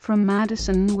From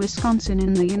Madison, Wisconsin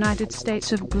in the United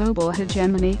States of global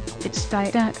hegemony, it's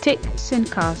Didactic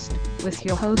SynCast with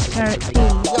your host Eric P.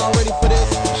 Y'all ready for this?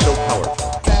 So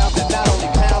powerful. Pounds and not only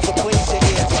pounds, but please your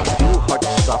ears. A few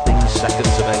heart-stopping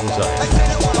seconds of anxiety. They say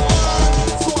they wanna run,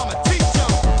 so I'ma teach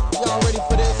 'em. Y'all ready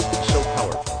for this? So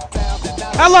powerful.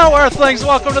 Hello, Earthlings!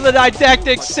 Welcome to the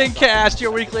Didactic SynCast, your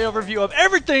weekly overview of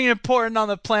everything important on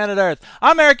the planet Earth.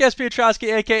 I'm Eric S.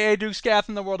 Piotrowski, a.k.a. Duke Scath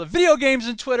in the world of video games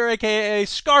and Twitter, a.k.a.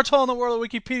 Scartol in the world of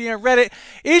Wikipedia and Reddit.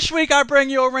 Each week I bring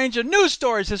you a range of news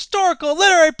stories, historical,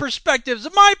 literary perspectives,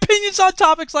 and my opinions on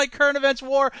topics like current events,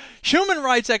 war, human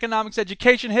rights, economics,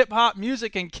 education, hip-hop,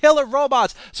 music, and killer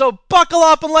robots. So buckle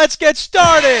up and let's get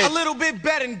started! A little bit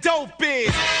better than dope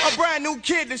is. A brand new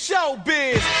kid to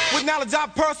showbiz. With knowledge I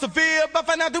persevere, but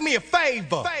for now do me a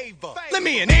favor. Let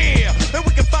me an ear, and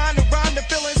we can find a rhyme to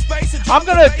fill in space.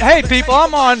 Hey people,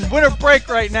 I'm on winter break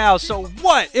right now, so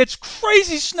what? It's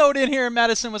crazy snowed in here in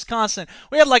Madison, Wisconsin.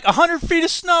 We had like 100 feet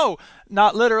of snow.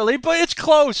 Not literally, but it's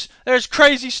close. There's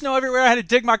crazy snow everywhere. I had to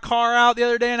dig my car out the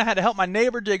other day, and I had to help my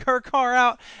neighbor dig her car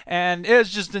out, and it was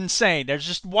just insane. There's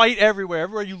just white everywhere.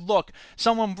 Everywhere you look.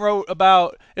 Someone wrote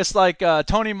about, it's like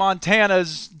Tony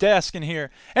Montana's desk in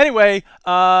here. Anyway,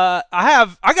 I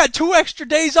got 2 extra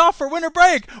days off for winter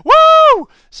break. Woo!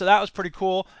 So that was pretty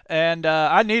cool, and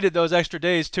I needed those extra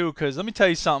days too, because let me tell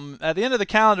you something. At the end of the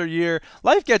calendar year,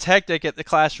 life gets hectic at the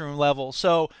classroom level.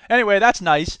 So anyway, that's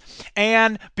nice.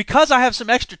 And because I have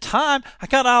some extra time, I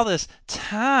got all this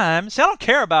time. See, I don't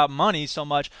care about money so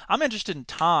much. I'm interested in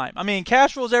time. I mean,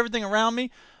 cash rules everything around me,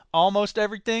 almost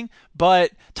everything, but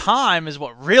time is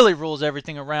what really rules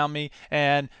everything around me.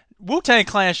 And Wu-Tang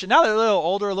Clan should, now they're a little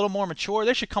older, a little more mature,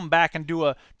 they should come back and do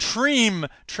a Treem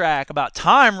track about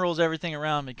time rules everything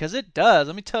around me, because it does.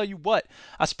 Let me tell you what.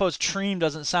 I suppose Treem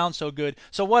doesn't sound so good.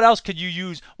 So what else could you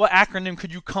use? What acronym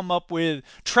could you come up with?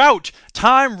 Trout.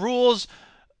 Time rules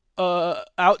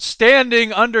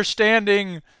outstanding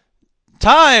understanding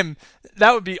time.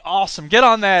 That would be awesome. Get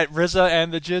on that, RZA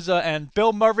and the Jizza and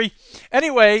Bill Murray.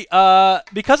 Anyway,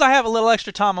 because I have a little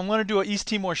extra time, I'm going to do an East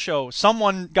Timor show.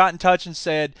 Someone got in touch and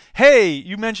said, hey,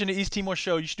 you mentioned an East Timor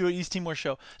show. You should do an East Timor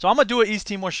show. So I'm going to do an East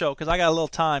Timor show because I got a little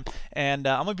time. And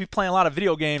I'm going to be playing a lot of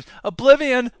video games.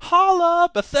 Oblivion, holla,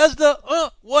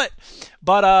 Bethesda, what?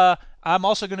 But I'm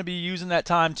also going to be using that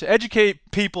time to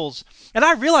educate peoples. And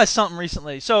I realized something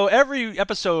recently. So every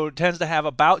episode tends to have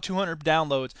about 200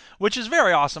 downloads, which is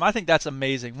very awesome. I think that's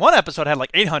amazing. One episode had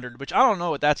like 800, which I don't know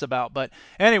what that's about. But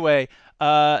anyway,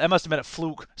 that must have been a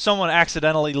fluke. Someone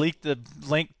accidentally leaked the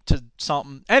link to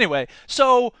something. Anyway,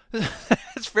 so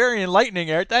it's very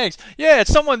enlightening, Eric. Thanks. Yeah,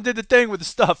 someone did the thing with the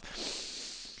stuff.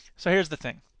 So here's the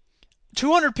thing.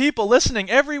 200 people listening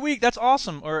every week. That's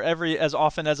awesome. Or as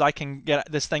often as I can get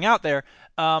this thing out there.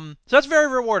 So that's very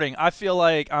rewarding. I feel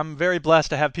like I'm very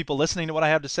blessed to have people listening to what I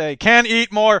have to say. Can eat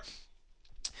more.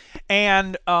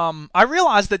 And I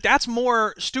realized that that's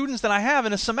more students than I have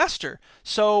in a semester.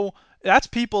 So that's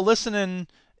people listening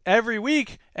every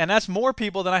week, and that's more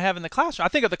people than I have in the classroom. I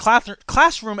think of the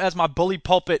classroom as my bully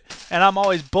pulpit, and I'm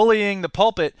always bullying the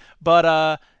pulpit.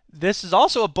 But this is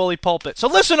also a bully pulpit. So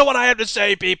listen to what I have to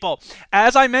say, people.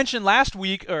 As I mentioned last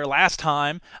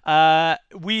time,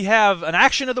 we have an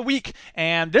action of the week.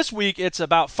 And this week, it's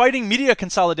about fighting media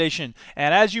consolidation.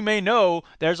 And as you may know,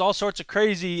 there's all sorts of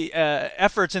crazy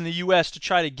efforts in the U.S. to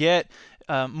try to get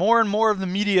more and more of the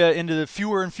media into the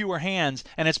fewer and fewer hands,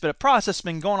 and it's been a process that's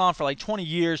been going on for like 20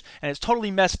 years, and it's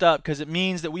totally messed up because it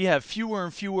means that we have fewer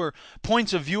and fewer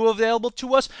points of view available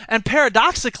to us, and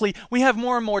paradoxically, we have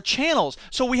more and more channels.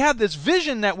 So we have this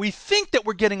vision that we think that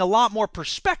we're getting a lot more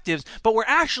perspectives, but we're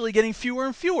actually getting fewer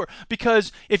and fewer,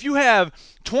 because if you have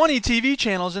 20 TV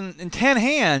channels in 10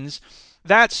 hands,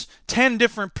 that's 10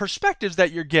 different perspectives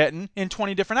that you're getting in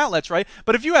 20 different outlets, right?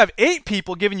 But if you have 8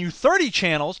 people giving you 30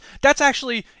 channels, that's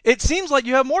actually, it seems like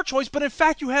you have more choice, but in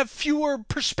fact you have fewer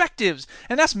perspectives,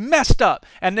 and that's messed up.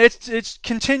 And it's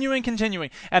continuing.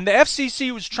 And the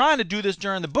FCC was trying to do this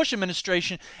during the Bush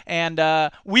administration, and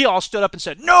we all stood up and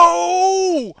said,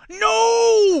 no!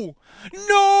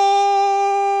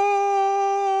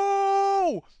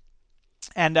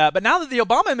 And but now that the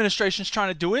Obama administration is trying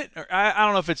to do it, or I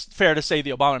don't know if it's fair to say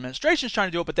the Obama administration is trying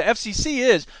to do it, but the FCC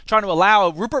is trying to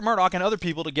allow Rupert Murdoch and other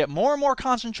people to get more and more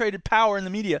concentrated power in the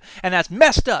media, and that's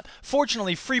messed up.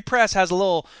 Fortunately, Free Press has a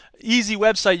little easy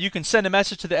website. You can send a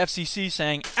message to the FCC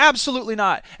saying, absolutely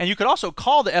not. And you could also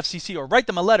call the FCC or write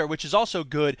them a letter, which is also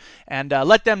good, and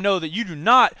let them know that you do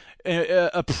not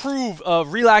approve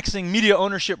of relaxing media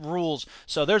ownership rules.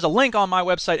 So there's a link on my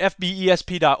website,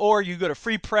 fbesp.org. You go to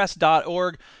freepress.org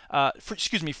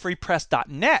freepress.org,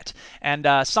 freepress.net,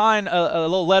 and sign a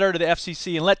little letter to the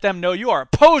FCC and let them know you are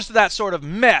opposed to that sort of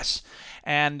mess.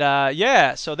 And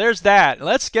yeah, so there's that.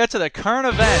 Let's get to the current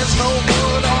events. There's no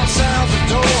word on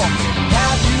Salvador.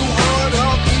 Have you heard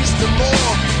of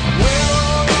Eastermore? Where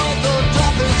all the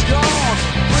dope is gone.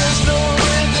 Prisoner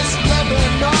in this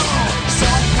Lebanon.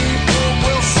 Some people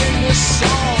will sing this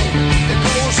song. It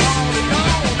goes on and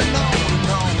on and on and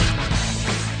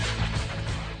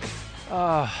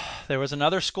on. There was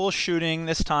another school shooting,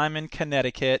 this time in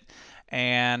Connecticut.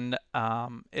 And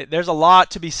there's a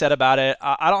lot to be said about it.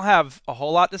 I don't have a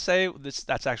whole lot to say.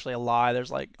 That's actually a lie.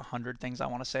 There's like 100 things I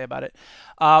want to say about it.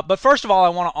 But first of all, I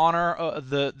want to honor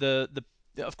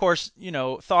of course,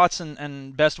 thoughts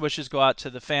and best wishes go out to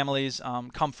the families,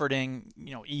 comforting,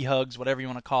 e-hugs, whatever you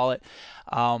want to call it.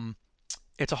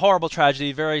 It's a horrible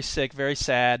tragedy, very sick, very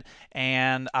sad,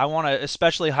 and I want to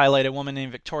especially highlight a woman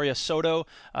named Victoria Soto.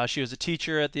 She was a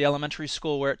teacher at the elementary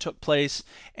school where it took place,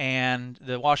 and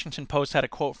the Washington Post had a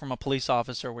quote from a police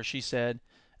officer where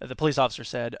the police officer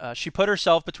said, she put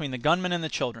herself between the gunman and the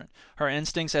children. Her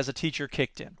instincts as a teacher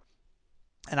kicked in.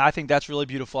 And I think that's really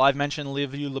beautiful. I've mentioned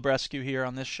Liviu Librescu here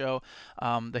on this show,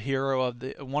 one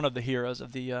of the heroes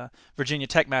of the Virginia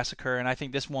Tech massacre, and I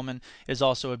think this woman is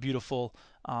also a beautiful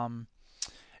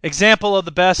example of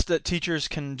the best that teachers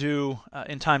can do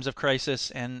in times of crisis,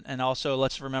 and also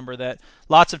let's remember that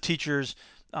lots of teachers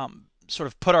sort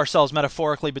of put ourselves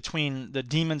metaphorically between the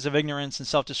demons of ignorance and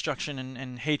self-destruction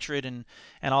and hatred and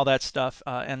all that stuff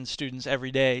and students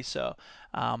every day. So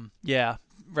yeah,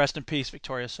 rest in peace,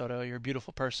 Victoria Soto. You're a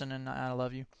beautiful person, and I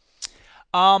love you.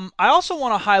 I also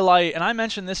want to highlight, and I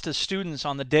mentioned this to students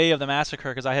on the day of the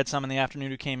massacre because I had some in the afternoon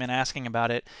who came in asking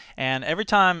about it. And every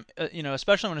time,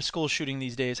 especially when a school shooting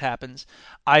these days happens,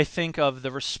 I think of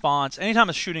the response. Anytime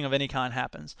a shooting of any kind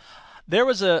happens, there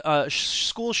was a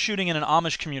school shooting in an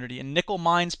Amish community in Nickel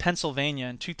Mines, Pennsylvania,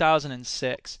 in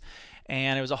 2006.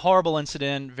 And it was a horrible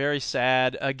incident, very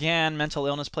sad. Again, mental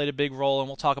illness played a big role, and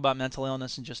we'll talk about mental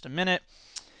illness in just a minute.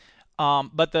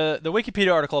 But the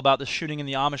Wikipedia article about the shooting in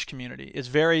the Amish community is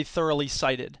very thoroughly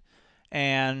cited,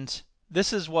 and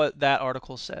this is what that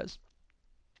article says.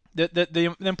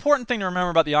 The important thing to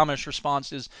remember about the Amish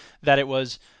response is that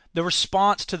the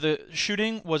response to the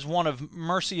shooting was one of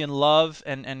mercy and love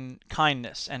and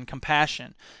kindness and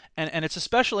compassion, and it's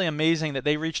especially amazing that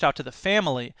they reached out to the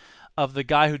family of the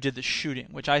guy who did the shooting,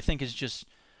 which I think is just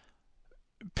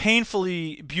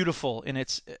painfully beautiful in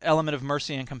its element of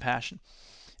mercy and compassion.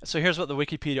 So here's what the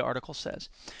Wikipedia article says.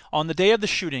 On the day of the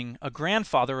shooting, a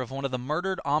grandfather of one of the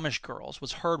murdered Amish girls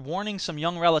was heard warning some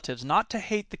young relatives not to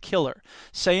hate the killer,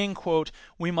 saying, quote,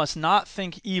 "We must not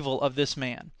think evil of this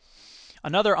man."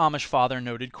 Another Amish father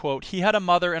noted, quote, "He had a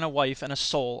mother and a wife and a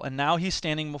soul, and now he's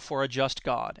standing before a just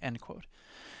God," end quote.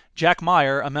 Jack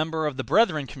Meyer, a member of the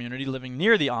Brethren community living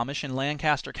near the Amish in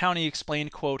Lancaster County, explained,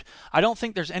 quote, "I don't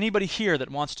think there's anybody here that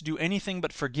wants to do anything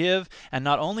but forgive and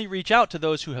not only reach out to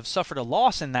those who have suffered a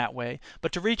loss in that way,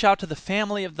 but to reach out to the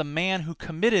family of the man who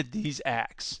committed these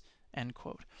acts," end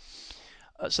quote.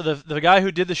 So the guy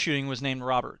who did the shooting was named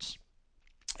Roberts.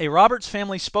 A Roberts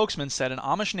family spokesman said an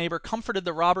Amish neighbor comforted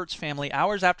the Roberts family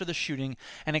hours after the shooting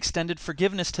and extended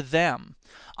forgiveness to them.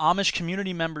 Amish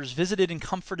community members visited and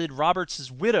comforted Roberts'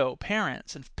 widow,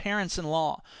 parents, and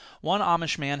parents-in-law. One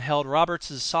Amish man held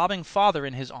Roberts' sobbing father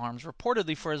in his arms,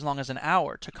 reportedly for as long as an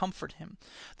hour, to comfort him.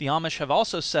 The Amish have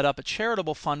also set up a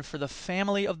charitable fund for the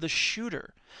family of the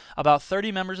shooter. About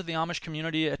 30 members of the Amish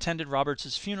community attended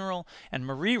Roberts' funeral, and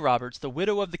Marie Roberts, the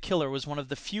widow of the killer, was one of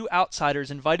the few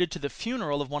outsiders invited to the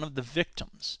funeral of one of the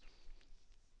victims.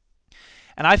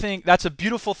 And I think that's a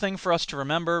beautiful thing for us to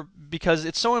remember because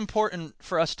it's so important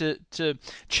for us to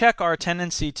check our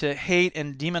tendency to hate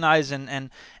and demonize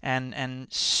and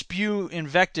spew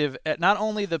invective at not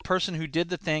only the person who did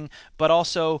the thing, but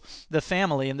also the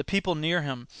family and the people near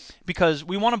him. Because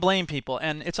we want to blame people,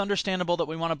 and it's understandable that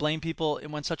we want to blame people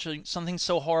when something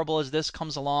so horrible as this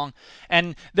comes along.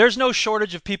 And there's no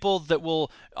shortage of people that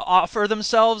will offer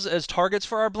themselves as targets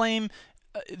for our blame.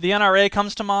 The NRA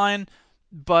comes to mind,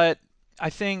 but I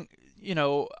think,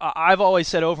 I've always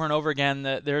said over and over again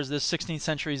that there's this 16th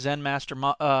century Zen master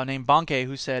named Bankei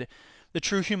who said, the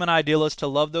true human ideal is to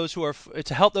love those who are,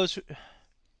 to help those who,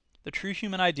 the true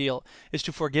human ideal is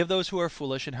to forgive those who are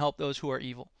foolish and help those who are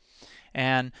evil.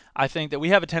 And I think that we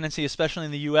have a tendency, especially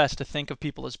in the U.S., to think of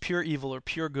people as pure evil or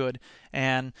pure good.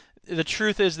 And the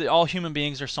truth is that all human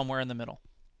beings are somewhere in the middle.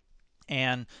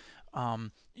 And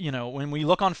When we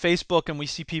look on Facebook and we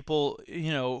see people,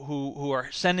 who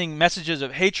are sending messages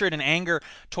of hatred and anger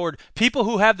toward people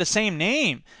who have the same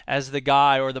name as the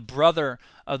guy or the brother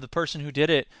of the person who did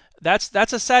it, that's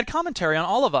a sad commentary on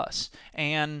all of us.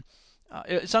 And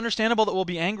it's understandable that we'll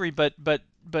be angry, but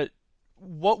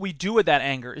what we do with that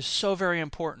anger is so very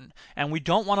important. And we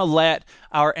don't want to let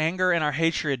our anger and our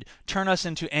hatred turn us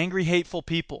into angry, hateful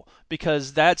people,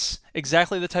 because that's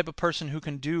exactly the type of person who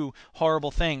can do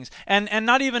horrible things. And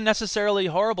not even necessarily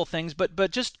horrible things, but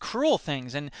just cruel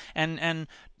things, and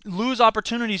lose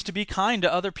opportunities to be kind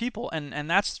to other people. And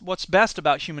that's what's best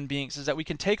about human beings, is that we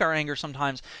can take our anger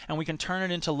sometimes and we can turn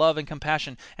it into love and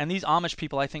compassion. And these Amish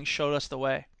people, I think, showed us the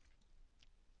way.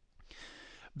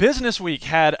 Business Week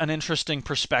had an interesting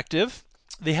perspective.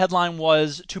 The headline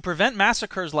was, "To prevent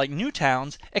massacres like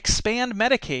Newtown's, expand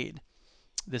Medicaid."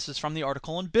 This is from the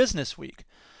article in Business Week.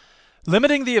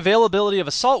 Limiting the availability of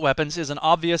assault weapons is an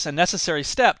obvious and necessary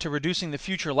step to reducing the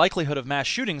future likelihood of mass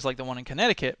shootings like the one in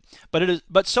Connecticut,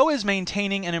 but so is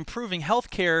maintaining and improving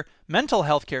mental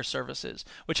health care services,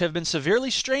 which have been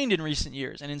severely strained in recent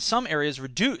years and in some areas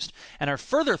reduced, and are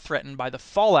further threatened by the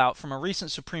fallout from a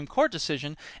recent Supreme Court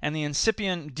decision and the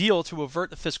incipient deal to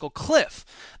avert the fiscal cliff.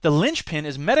 The linchpin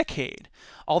is Medicaid.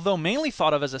 Although mainly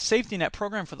thought of as a safety net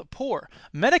program for the poor,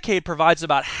 Medicaid provides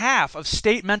about half of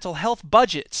state mental health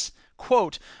budgets.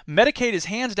 Quote, "Medicaid is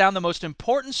hands down the most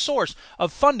important source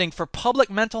of funding for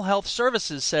public mental health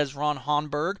services," says Ron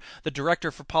Honberg, the Director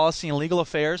for Policy and Legal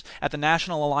Affairs at the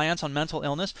National Alliance on Mental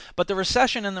Illness. But the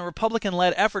recession and the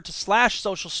Republican-led effort to slash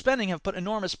social spending have put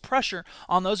enormous pressure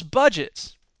on those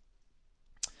budgets.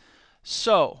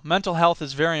 So, mental health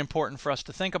is very important for us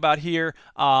to think about here.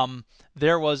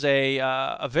 There was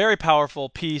a very powerful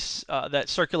piece that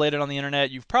circulated on the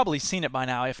internet. You've probably seen it by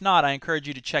now. If not, I encourage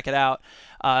you to check it out.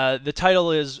 The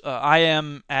title is "I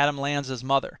Am Adam Lanza's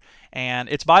Mother." And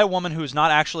it's by a woman who's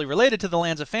not actually related to the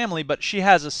Lanza family, but she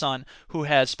has a son who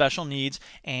has special needs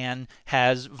and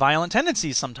has violent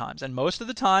tendencies sometimes. And most of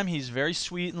the time, he's very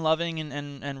sweet and loving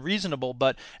and reasonable.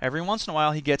 But every once in a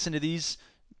while, he gets into these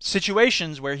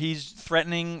situations where he's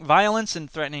threatening violence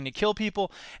and threatening to kill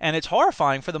people, and it's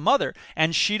horrifying for the mother,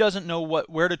 and she doesn't know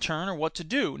where to turn or what to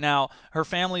do. Now, her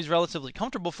family's relatively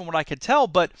comfortable from what I could tell,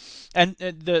 but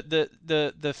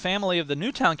the family of the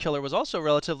Newtown killer was also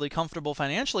relatively comfortable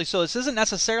financially, so this isn't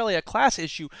necessarily a class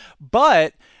issue,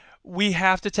 but we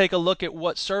have to take a look at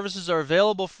what services are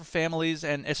available for families,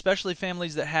 and especially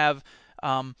families that have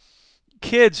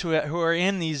kids who are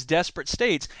in these desperate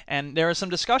states. And there is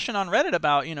some discussion on Reddit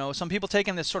about, some people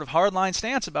taking this sort of hardline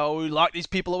stance about, we lock these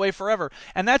people away forever.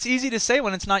 And that's easy to say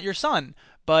when it's not your son.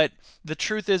 But the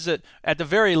truth is that at the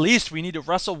very least, we need to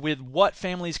wrestle with what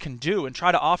families can do and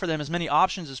try to offer them as many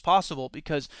options as possible,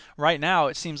 because right now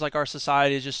it seems like our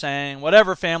society is just saying,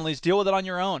 whatever, families, deal with it on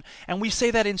your own. And we say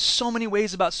that in so many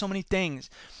ways about so many things.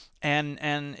 And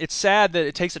it's sad that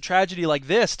it takes a tragedy like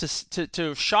this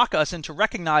to shock us into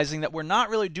recognizing that we're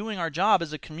not really doing our job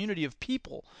as a community of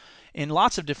people in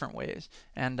lots of different ways.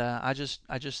 And I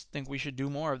just think we should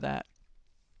do more of that.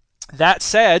 That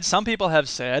said, some people have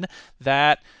said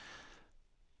that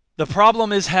the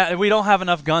problem is we don't have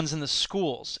enough guns in the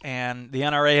schools, and the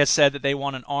NRA has said that they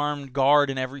want an armed guard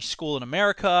in every school in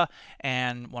America.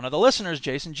 And one of the listeners,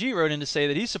 Jason G., wrote in to say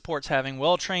that he supports having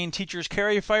well-trained teachers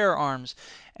carry firearms,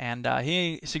 and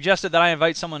he suggested that I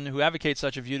invite someone who advocates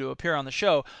such a view to appear on the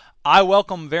show. I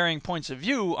welcome varying points of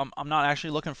view. I'm not actually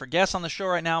looking for guests on the show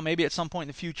right now, maybe at some point in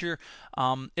the future.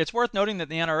 It's worth noting that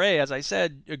the NRA, as I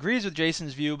said, agrees with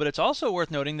Jason's view, but it's also worth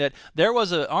noting that there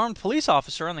was an armed police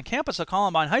officer on the campus of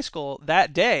Columbine High School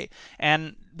that day.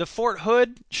 And the Fort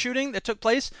Hood shooting that took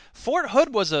place, Fort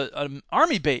Hood was an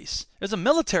army base. It was a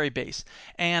military base.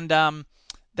 And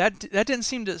that didn't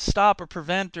seem to stop or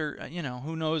prevent, or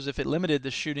who knows if it limited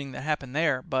the shooting that happened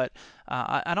there. But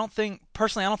I don't think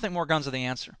more guns are the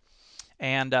answer.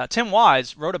 And Tim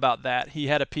Wise wrote about that. He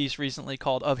had a piece recently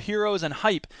called "Of Heroes and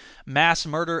Hype, Mass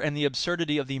Murder and the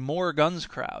Absurdity of the More Guns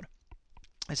Crowd."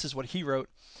 This is what he wrote.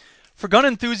 For gun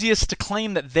enthusiasts to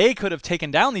claim that they could have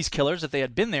taken down these killers if they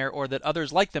had been there, or that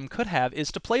others like them could have,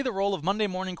 is to play the role of Monday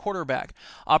morning quarterback,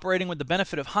 operating with the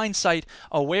benefit of hindsight,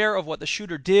 aware of what the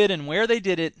shooter did and where they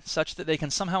did it, such that they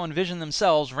can somehow envision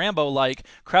themselves, Rambo-like,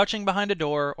 crouching behind a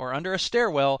door, or under a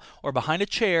stairwell, or behind a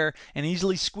chair, and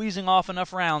easily squeezing off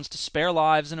enough rounds to spare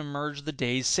lives and emerge the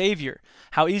day's savior.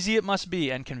 How easy it must be,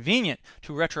 and convenient,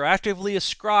 to retroactively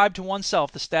ascribe to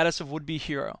oneself the status of would-be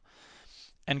hero.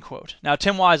 End quote. Now,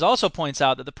 Tim Wise also points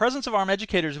out that the presence of armed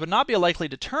educators would not be a likely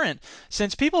deterrent,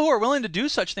 since people who are willing to do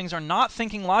such things are not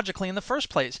thinking logically in the first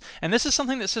place. And this is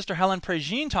something that Sister Helen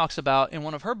Prégine talks about in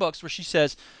one of her books, where she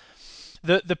says,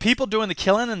 The people doing the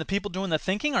killing and the people doing the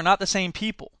thinking are not the same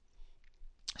people.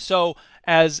 So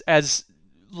as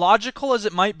logical as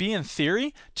it might be in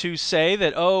theory to say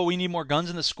that, oh, we need more guns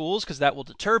in the schools because that will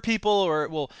deter people,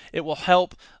 or it will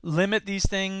help limit these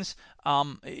things.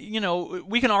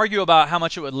 We can argue about how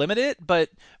much it would limit it, but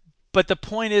the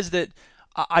point is that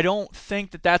I don't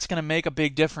think that that's going to make a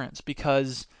big difference,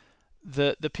 because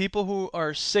the people who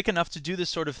are sick enough to do this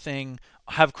sort of thing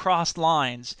have crossed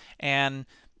lines. And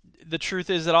the truth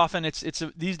is that often it's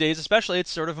these days especially, it's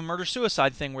sort of a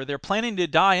murder-suicide thing where they're planning to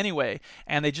die anyway,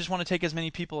 and they just want to take as many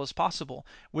people as possible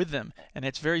with them. And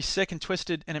it's very sick and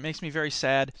twisted, and it makes me very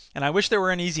sad. And I wish there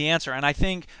were an easy answer. And I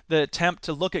think the attempt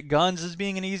to look at guns as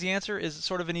being an easy answer is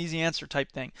sort of an easy answer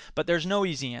type thing. But there's no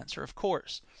easy answer, of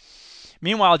course.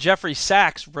 Meanwhile, Jeffrey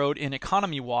Sachs wrote in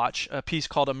Economy Watch a piece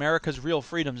called America's Real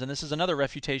Freedoms, and this is another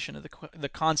refutation of the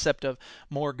concept of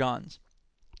more guns.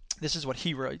 This is what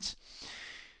he writes.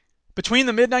 Between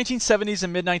the mid-1970s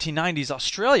and mid-1990s,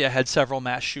 Australia had several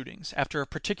mass shootings. After a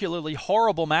particularly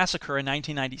horrible massacre in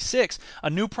 1996, a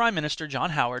new Prime Minister, John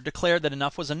Howard, declared that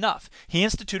enough was enough. He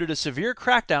instituted a severe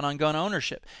crackdown on gun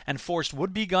ownership and forced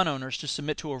would-be gun owners to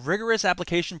submit to a rigorous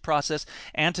application process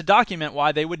and to document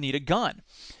why they would need a gun.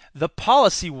 The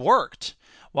policy worked.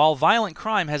 While violent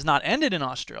crime has not ended in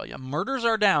Australia, murders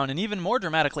are down, and even more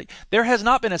dramatically, there has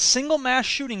not been a single mass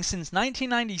shooting since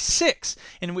 1996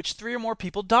 in which 3 or more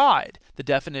people died, the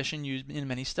definition used in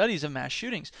many studies of mass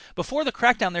shootings. Before the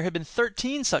crackdown, there had been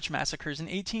 13 such massacres in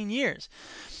 18 years.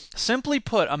 Simply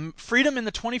put, freedom in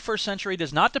the 21st century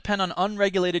does not depend on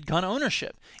unregulated gun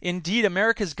ownership. Indeed,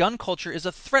 America's gun culture is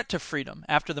a threat to freedom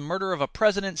after the murder of a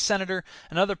president, senator,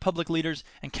 and other public leaders,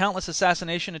 and countless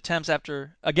assassination attempts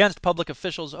against public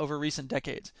officials over recent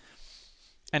decades.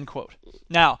 End quote.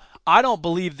 Now, I don't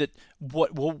believe that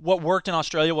what worked in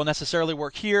Australia will necessarily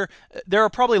work here. There are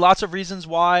probably lots of reasons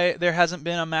why there hasn't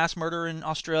been a mass murder in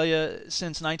Australia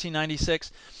since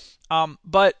 1996.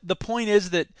 But the point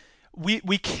is that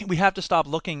we have to stop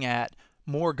looking at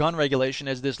more gun regulation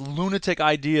as this lunatic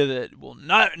idea that will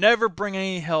never bring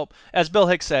any help. As Bill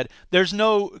Hicks said, there's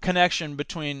no connection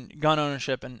between gun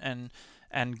ownership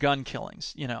and gun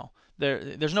killings.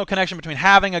 There's no connection between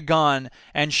having a gun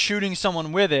and shooting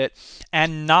someone with it,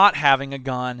 and not having a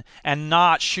gun and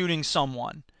not shooting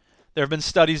someone. There have been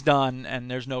studies done,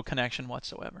 and there's no connection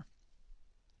whatsoever.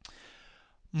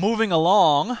 Moving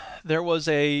along, there was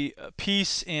a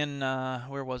piece in,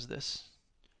 where was this?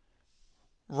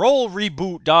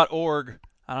 rollreboot.org.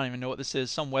 I don't even know what this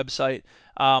is, some website.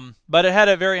 But it had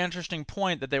a very interesting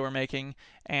point that they were making,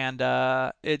 and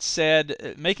it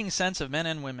said, making sense of men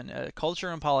and women, culture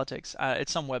and politics.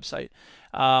 It's some website.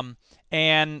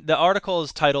 And the article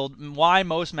is titled, Why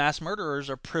Most Mass Murderers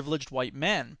Are Privileged White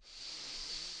Men.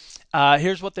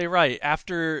 Here's what they write.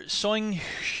 After Soing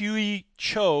Hui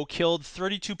Cho killed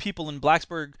 32 people in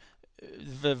Blacksburg,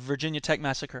 the Virginia Tech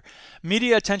massacre,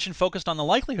 media attention focused on the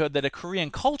likelihood that a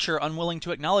Korean culture unwilling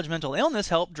to acknowledge mental illness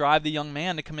helped drive the young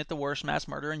man to commit the worst mass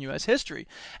murder in U.S. history.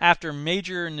 After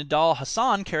Major Nidal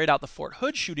Hassan carried out the Fort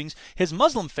Hood shootings, his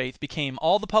Muslim faith became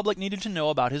all the public needed to know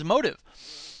about his motive.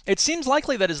 It seems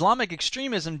likely that Islamic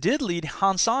extremism did lead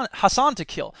Hassan to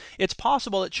kill. It's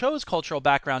possible that Cho's cultural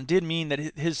background did mean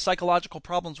that his psychological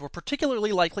problems were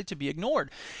particularly likely to be ignored.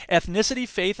 Ethnicity,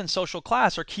 faith, and social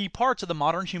class are key parts of the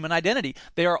modern human identity.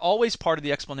 They are always part of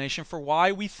the explanation for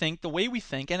why we think the way we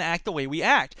think and act the way we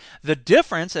act. The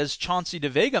difference, as Chauncey De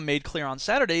Vega made clear on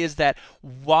Saturday, is that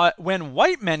when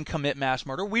white men commit mass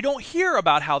murder, we don't hear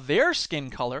about how their skin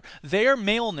color, their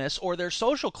maleness, or their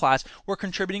social class were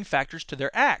contributing factors to their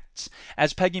acts.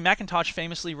 As Peggy McIntosh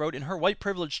famously wrote in her white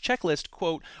privilege checklist,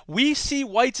 quote, "We see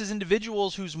whites as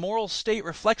individuals whose moral state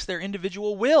reflects their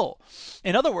individual will."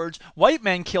 In other words, white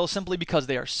men kill simply because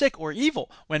they are sick or evil.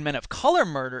 When men of color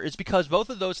murder, it's because both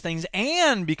of those things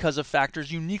and because of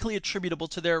factors uniquely attributable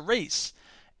to their race.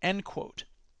 End quote.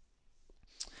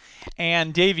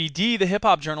 And Davey D, the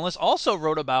hip-hop journalist, also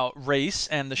wrote about race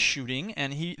and the shooting,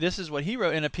 and this is what he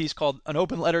wrote in a piece called An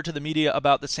Open Letter to the Media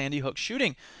About the Sandy Hook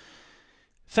Shooting.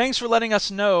 Thanks for letting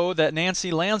us know that Nancy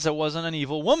Lanza wasn't an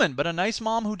evil woman, but a nice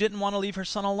mom who didn't want to leave her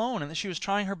son alone, and that she was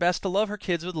trying her best to love her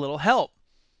kids with little help.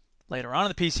 Later on in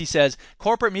the piece, he says,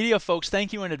 corporate media folks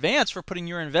thank you in advance for putting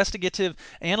your investigative,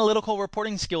 analytical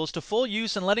reporting skills to full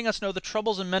use and letting us know the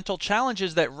troubles and mental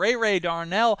challenges that Ray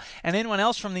Darnell and anyone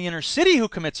else from the inner city who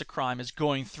commits a crime is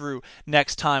going through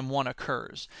next time one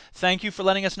occurs. Thank you for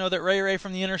letting us know that Ray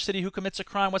from the inner city who commits a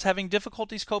crime was having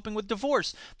difficulties coping with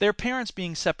divorce, their parents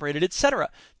being separated, etc.,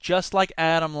 just like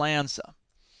Adam Lanza.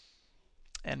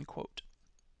 End quote.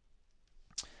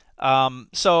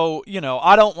 So,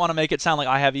 I don't want to make it sound like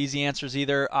I have easy answers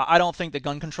either. I don't think that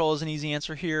gun control is an easy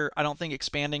answer here. I don't think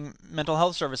expanding mental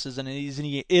health services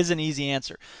is an easy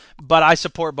answer. But I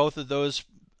support both of those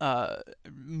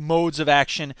modes of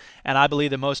action, and I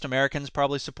believe that most Americans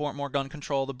probably support more gun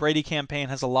control. The Brady campaign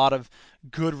has a lot of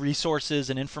good resources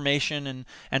and information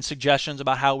and suggestions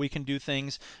about how we can do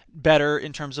things better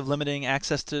in terms of limiting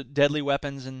access to deadly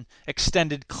weapons and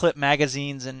extended clip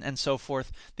magazines and so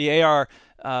forth. The AR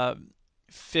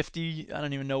 50, I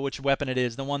don't even know which weapon it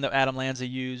is, the one that Adam Lanza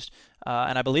used,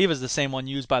 and I believe is the same one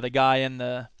used by the guy in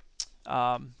the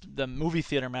movie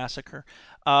theater massacre.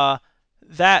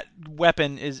 That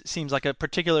weapon seems like a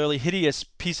particularly hideous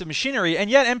piece of machinery, and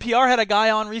yet NPR had a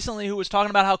guy on recently who was talking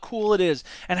about how cool it is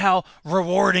and how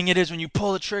rewarding it is when you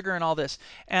pull the trigger and all this.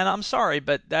 And I'm sorry,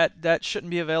 but that shouldn't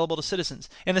be available to citizens.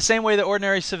 In the same way that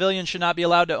ordinary civilians should not be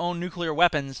allowed to own nuclear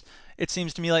weapons, it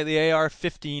seems to me like the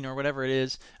AR-15 or whatever it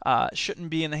is shouldn't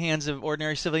be in the hands of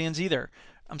ordinary civilians either.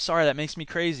 I'm sorry, that makes me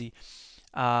crazy.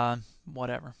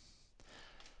 Whatever.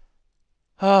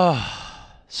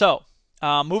 So,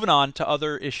 moving on to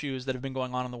other issues that have been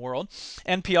going on in the world.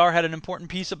 NPR had an important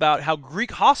piece about how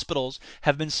Greek hospitals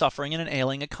have been suffering in an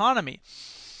ailing economy.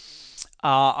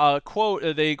 They quote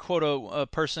a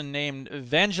person named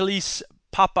Vangelis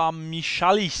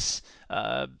Papamichalis,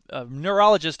 a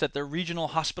neurologist at the regional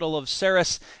hospital of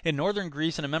Saras in northern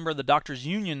Greece and a member of the doctors'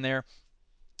 union there.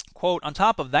 Quote, on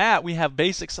top of that, we lack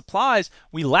basic supplies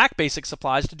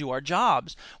to do our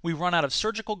jobs. We run out of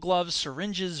surgical gloves,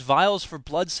 syringes, vials for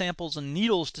blood samples, and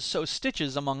needles to sew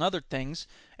stitches, among other things,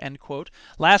 end quote.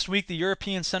 Last week, the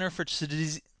European Center for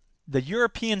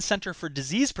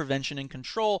Disease Prevention and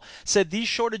Control said these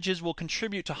shortages will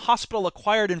contribute to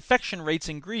hospital-acquired infection rates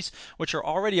in Greece, which are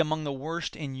already among the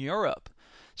worst in Europe.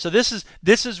 So this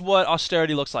is what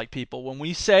austerity looks like, people. When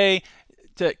we say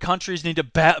that countries need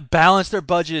to balance their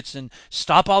budgets and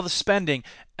stop all the spending.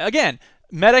 Again,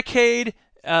 Medicaid,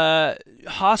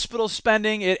 hospital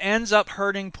spending, it ends up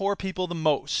hurting poor people the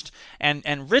most.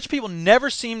 And rich people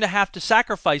never seem to have to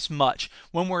sacrifice much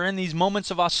when we're in these moments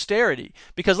of austerity.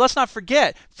 Because let's not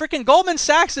forget, freaking Goldman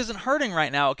Sachs isn't hurting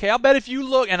right now, okay? I'll bet if you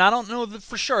look, and I don't know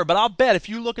for sure, but I'll bet if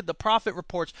you look at the profit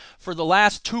reports for the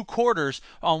last 2 quarters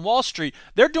on Wall Street,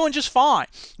 they're doing just fine.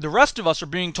 The rest of us are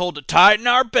being told to tighten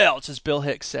our belts, as Bill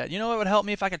Hicks said. You know what would help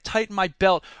me? If I could tighten my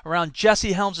belt around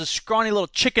Jesse Helms' scrawny little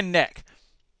chicken neck.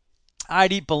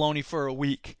 I'd eat bologna for a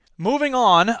week. Moving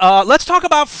on, let's talk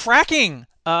about fracking.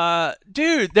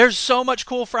 Dude, there's so much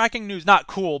cool fracking news. Not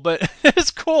cool, but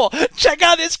it's cool. Check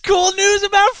out this cool news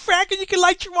about fracking. You can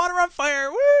light your water on fire.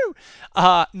 Woo!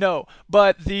 No,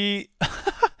 but the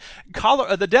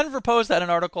Denver Post had an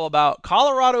article about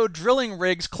Colorado drilling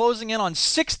rigs closing in on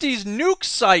 60s nuke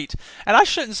site. And I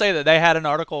shouldn't say that they had an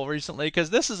article recently, because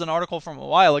this is an article from a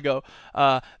while ago.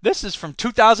 This is from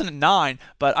 2009,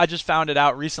 but I just found it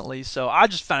out recently, so I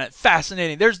just found it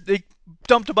fascinating. They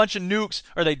dumped a bunch of nukes,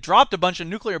 or they dropped a bunch of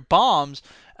nuclear bombs.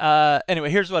 Anyway,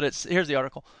 here's the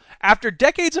article. After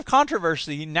decades of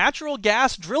controversy, natural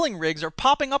gas drilling rigs are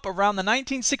popping up around the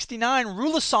 1969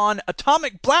 Rulasan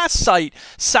atomic blast site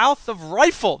south of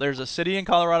Rifle. There's a city in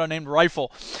Colorado named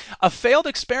Rifle. A failed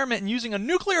experiment in using a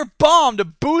nuclear bomb to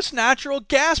boost natural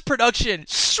gas production.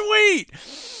 Sweet!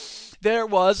 There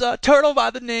was a turtle by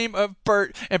the name of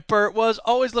Bert, and Bert was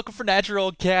always looking for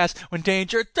natural gas. When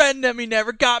danger threatened him, he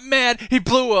never got mad. He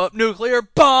blew up nuclear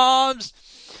bombs.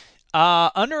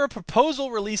 Under a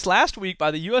proposal released last week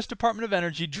by the U.S. Department of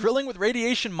Energy, drilling with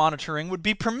radiation monitoring would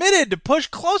be permitted to push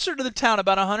closer to the town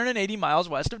about 180 miles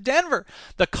west of Denver.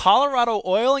 The Colorado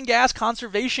Oil and Gas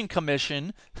Conservation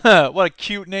Commission, what a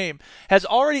cute name, has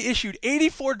already issued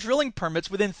 84 drilling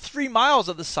permits within 3 miles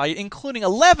of the site, including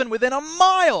 11 within a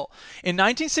mile. In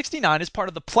 1969, as part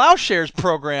of the Plowshares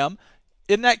program,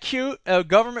 isn't that cute? A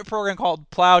government program called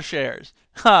Plowshares.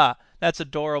 That's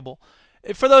adorable.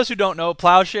 For those who don't know,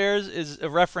 plowshares is a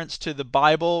reference to the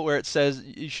Bible where it says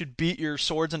you should beat your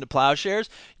swords into plowshares.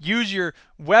 Use your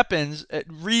weapons,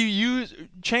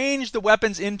 change the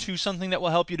weapons into something that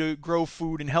will help you to grow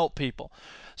food and help people.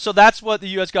 So that's what the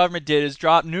U.S. government did, is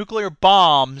drop nuclear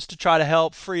bombs to try to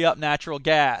help free up natural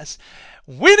gas.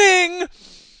 Winning!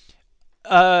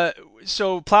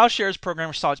 So Plowshares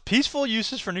program saw its peaceful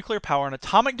uses for nuclear power. An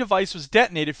atomic device was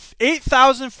detonated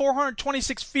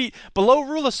 8,426 feet below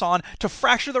Rulasan to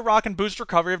fracture the rock and boost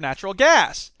recovery of natural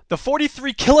gas. The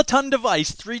 43 kiloton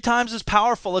device, 3 times as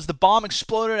powerful as the bomb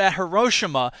exploded at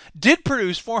Hiroshima, did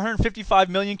produce 455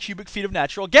 million cubic feet of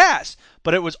natural gas,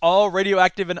 but it was all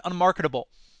radioactive and unmarketable.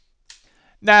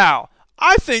 Now,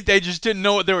 I think they just didn't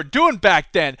know what they were doing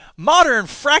back then. Modern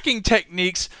fracking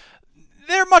techniques,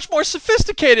 they're much more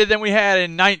sophisticated than we had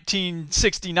in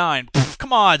 1969. Pff,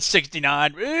 come on,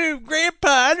 69. Oh, Grandpa,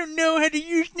 I don't know how to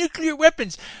use nuclear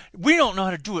weapons. We don't know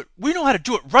how to do it. We know how to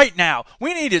do it right now.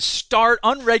 We need to start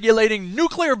unregulating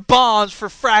nuclear bombs for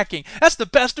fracking. That's the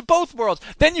best of both worlds.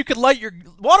 Then you could light your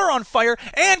water on fire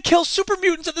and kill super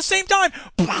mutants at the same time.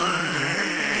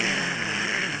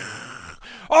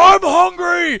 I'm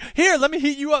hungry! Here, let me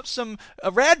heat you up some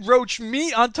rad roach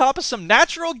meat on top of some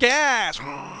natural gas.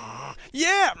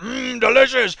 Yeah,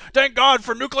 delicious. Thank God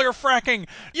for nuclear fracking.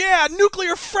 Yeah,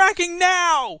 nuclear fracking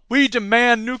now. We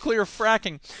demand nuclear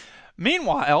fracking.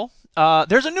 Meanwhile,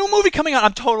 there's a new movie coming out.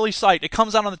 I'm totally psyched. It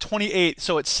comes out on the 28th,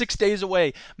 so it's 6 days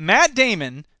away. Matt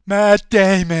Damon,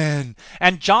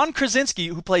 and John Krasinski,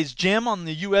 who plays Jim on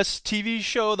the U.S. TV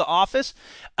show The Office,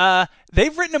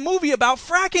 they've written a movie about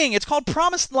fracking. It's called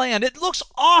Promised Land. It looks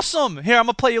awesome. Here, I'm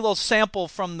going to play you a little sample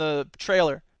from the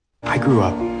trailer. I grew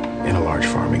up in a large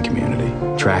farming community.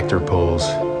 Tractor pulls,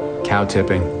 cow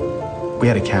tipping. We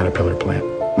had a caterpillar plant.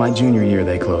 My junior year,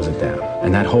 they closed it down.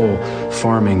 And that whole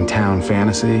farming town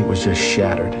fantasy was just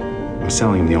shattered. I'm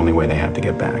selling them the only way they have to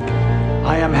get back.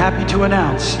 I am happy to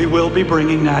announce we will be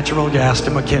bringing natural gas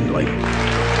to McKinley.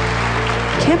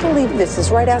 Can't believe this is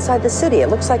right outside the city. It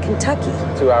looks like Kentucky.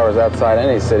 2 hours outside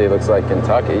any city looks like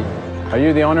Kentucky. Are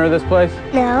you the owner of this place?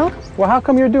 No. Well, how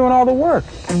come you're doing all the work?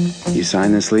 You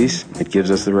sign this lease, it gives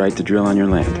us the right to drill on your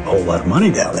land. A whole lot of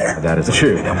money down there. That is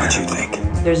true. How much you think?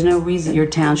 There's no reason your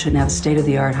town shouldn't have a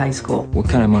state-of-the-art high school. What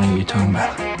kind of money are you talking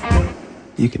about?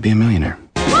 You could be a millionaire.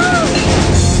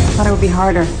 Thought it would be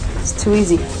harder. It's too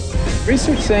easy.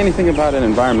 Research say anything about an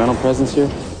environmental presence here?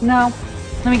 No.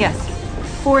 Let me guess.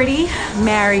 40,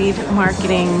 married,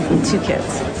 marketing, 2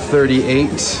 kids.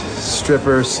 38,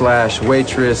 stripper /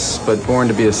 waitress, but born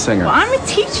to be a singer. Well, I'm a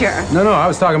teacher. No, I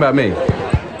was talking about me.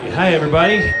 Hi,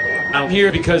 everybody. I'm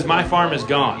here because my farm is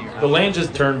gone. The land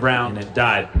just turned brown and it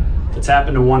died. If it's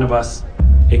happened to one of us,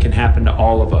 it can happen to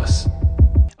all of us.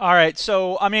 All right,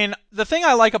 so, I mean, the thing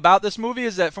I like about this movie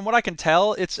is that, from what I can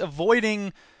tell, it's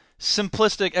avoiding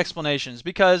simplistic explanations,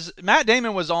 because Matt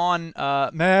Damon was on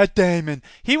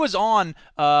he was on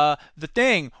The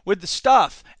Thing with the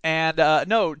stuff, and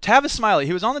Tavis Smiley,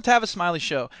 he was on the Tavis Smiley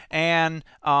show, and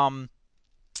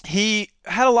he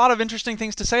had a lot of interesting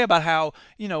things to say about how,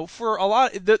 for a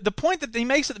lot, the point that he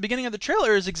makes at the beginning of the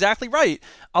trailer is exactly right.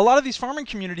 A lot of these farming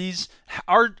communities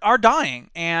are dying,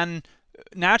 and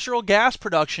natural gas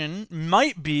production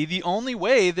might be the only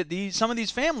way that some of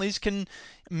these families can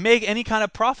make any kind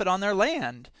of profit on their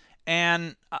land.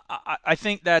 And I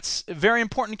think that's very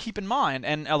important to keep in mind.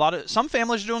 And some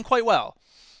families are doing quite well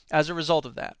as a result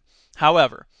of that.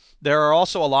 However, there are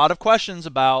also a lot of questions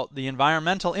about the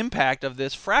environmental impact of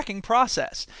this fracking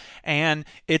process. And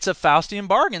it's a Faustian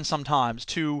bargain sometimes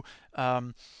to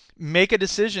make a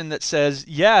decision that says,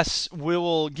 yes, we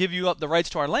will give you up the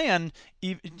rights to our land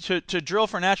to drill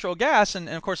for natural gas, and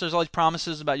of course there's all these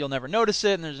promises about you'll never notice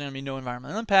it and there's going to be no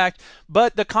environmental impact,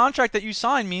 but the contract that you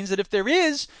sign means that if there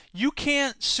is, you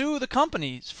can't sue the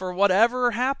companies for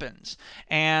whatever happens,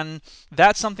 and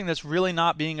that's something that's really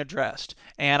not being addressed.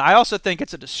 And I also think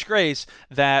it's a disgrace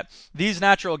that these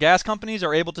natural gas companies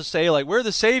are able to say, like, we're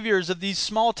the saviors of these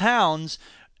small towns.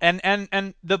 And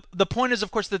the point is, of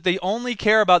course, that they only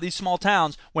care about these small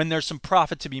towns when there's some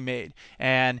profit to be made.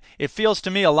 And it feels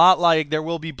to me a lot like There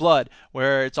Will Be Blood,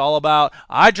 where it's all about,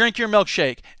 I drink your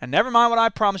milkshake, and never mind what I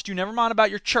promised you, never mind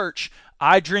about your church,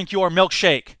 I drink your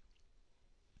milkshake.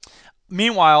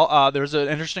 Meanwhile, there's an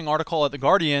interesting article at The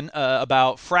Guardian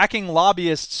about fracking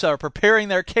lobbyists preparing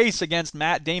their case against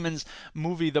Matt Damon's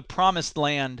movie The Promised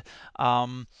Land.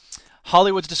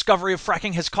 Hollywood's discovery of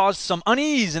fracking has caused some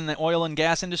unease in the oil and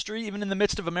gas industry, even in the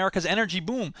midst of America's energy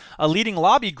boom. A leading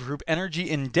lobby group, Energy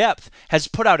in Depth, has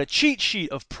put out a cheat sheet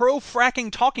of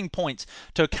pro-fracking talking points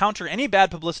to counter any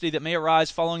bad publicity that may arise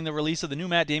following the release of the new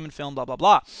Matt Damon film, blah, blah,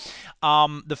 blah.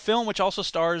 The film, which also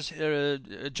stars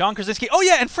John Krasinski, oh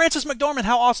yeah, and Frances McDormand,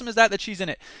 how awesome is that she's in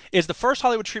it, is the first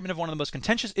Hollywood treatment of one of the most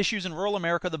contentious issues in rural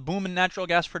America, the boom in natural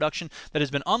gas production that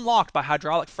has been unlocked by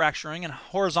hydraulic fracturing and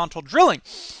horizontal drilling.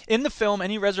 In the film,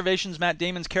 any reservations Matt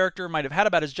Damon's character might have had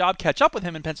about his job catch up with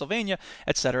him in Pennsylvania,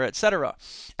 etc., etc.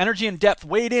 Energy in Depth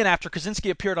weighed in after Krasinski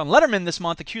appeared on Letterman this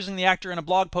month, accusing the actor in a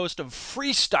blog post of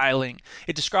freestyling.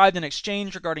 It described an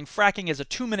exchange regarding fracking as a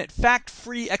 2-minute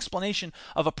fact-free explanation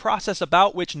of a process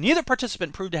about which neither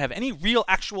participant proved to have any real,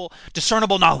 actual,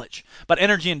 discernible knowledge. But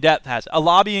Energy in Depth has a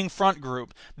lobbying front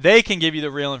group. They can give you the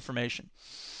real information.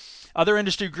 Other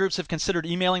industry groups have considered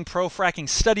emailing pro-fracking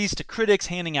studies to critics,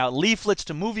 handing out leaflets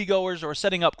to moviegoers, or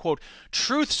setting up, quote,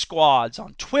 truth squads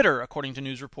on Twitter, according to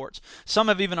news reports. Some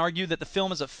have even argued that the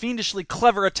film is a fiendishly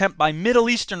clever attempt by Middle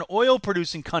Eastern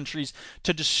oil-producing countries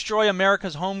to destroy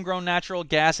America's homegrown natural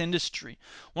gas industry.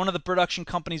 One of the production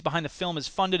companies behind the film is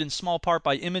funded in small part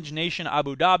by Image Nation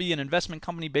Abu Dhabi, an investment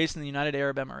company based in the United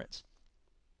Arab Emirates.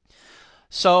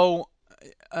 So,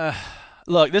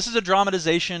 look, this is a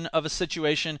dramatization of a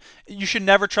situation. You should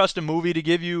never trust a movie to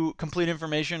give you complete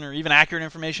information or even accurate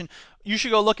information. You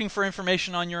should go looking for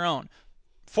information on your own.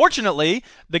 Fortunately,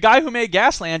 the guy who made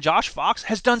Gasland, Josh Fox,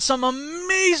 has done some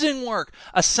amazing work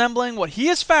assembling what he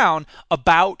has found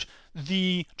about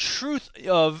the truth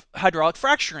of hydraulic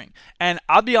fracturing. And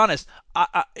I'll be honest,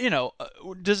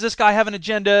 does this guy have an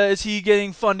agenda? Is he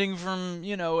getting funding from,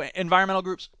 environmental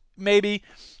groups? Maybe.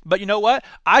 But you know what?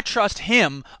 I trust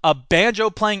him, a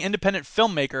banjo-playing independent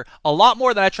filmmaker, a lot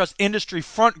more than I trust industry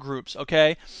front groups,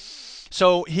 okay?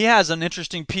 So he has an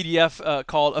interesting PDF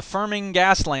called Affirming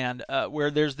Gasland, where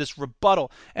there's this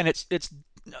rebuttal, and it's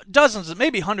dozens,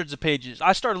 maybe hundreds of pages.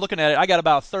 I started looking at it. I got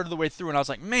about a third of the way through, and I was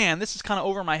like, man, this is kind of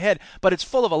over my head, but it's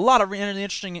full of a lot of really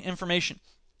interesting information.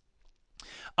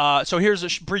 So here's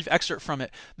a brief excerpt from it.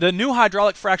 The new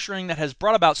hydraulic fracturing that has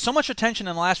brought about so much attention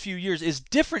in the last few years is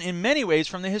different in many ways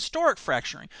from the historic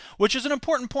fracturing, which is an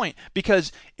important point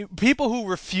because people who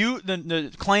refute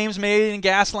the claims made in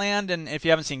Gasland, and if you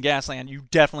haven't seen Gasland, you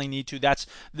definitely need to.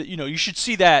 You should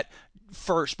see that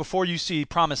first before you see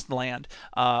Promised Land,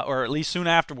 or at least soon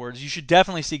afterwards. You should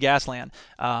definitely see Gasland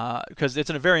because it's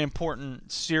a very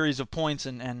important series of points,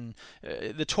 and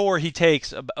the tour he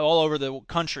takes all over the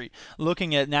country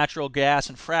looking at natural gas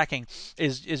and fracking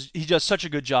is he does such a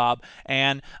good job.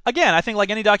 And again, I think like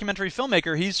any documentary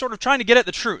filmmaker, he's sort of trying to get at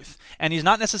the truth, and he's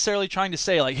not necessarily trying to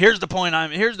say like, here's the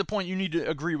point you need to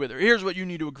agree with, or here's what you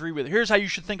need to agree with, or here's how you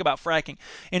should think about fracking.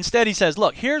 Instead, he says,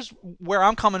 look, here's where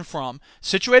I'm coming from,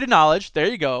 situated knowledge. There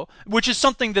you go, which is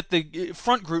something that the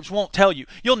front groups won't tell you.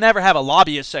 You'll never have a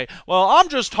lobbyist say, well, I'm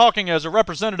just talking as a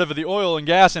representative of the oil and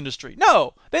gas industry.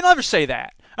 No, they never say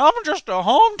that. I'm just a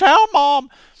hometown mom.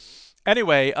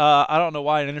 Anyway, I don't know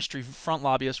why an industry front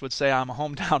lobbyist would say I'm a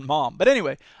hometown mom. But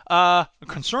anyway,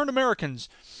 concerned Americans.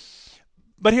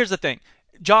 But here's the thing.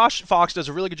 Josh Fox does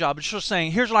a really good job of just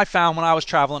saying, here's what I found when I was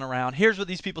traveling around, here's what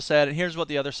these people said, and here's what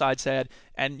the other side said,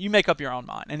 and you make up your own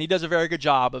mind. And he does a very good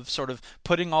job of sort of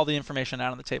putting all the information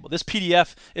out on the table. This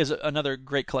PDF is another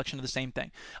great collection of the same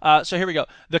thing. So here we go.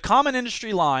 The common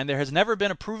industry line, there has never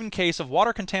been a proven case of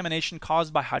water contamination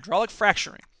caused by hydraulic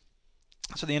fracturing.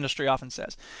 So the industry often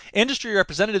says. Industry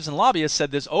representatives and lobbyists said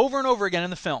this over and over again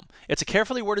in the film. It's a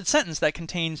carefully worded sentence that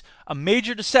contains a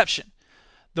major deception.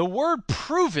 The word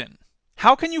proven.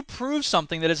 How can you prove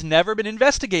something that has never been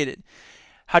investigated?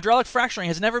 Hydraulic fracturing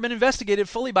has never been investigated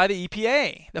fully by the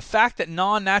EPA. The fact that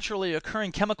non-naturally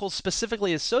occurring chemicals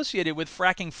specifically associated with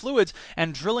fracking fluids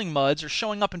and drilling muds are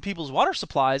showing up in people's water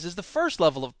supplies is the first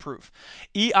level of proof.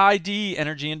 EID,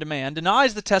 Energy and Demand,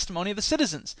 denies the testimony of the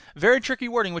citizens. Very tricky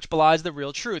wording which belies the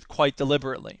real truth quite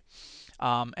deliberately.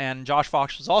 And Josh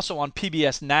Fox was also on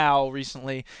PBS Now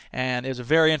recently, and it was a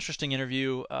very interesting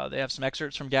interview. They have some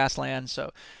excerpts from Gasland,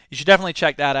 so you should definitely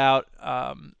check that out.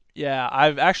 Yeah,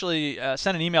 I've actually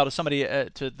sent an email to somebody,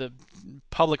 to the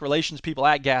public relations people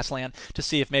at Gasland, to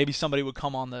see if maybe somebody would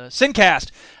come on the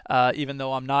SynCast, even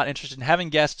though I'm not interested in having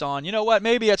guests on. You know what?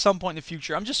 Maybe at some point in the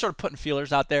future. I'm just sort of putting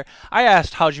feelers out there. I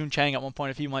asked Hao-Jun Chang at one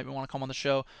point if he might want to come on the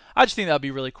show. I just think that would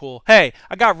be really cool. Hey,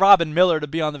 I got Robin Miller to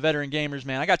be on the Veteran Gamers,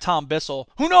 man. I got Tom Bissell.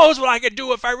 Who knows what I could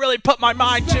do if I really put my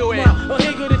mind to it? Well,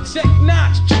 here go the check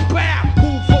notch. Bow.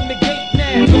 Move from the gate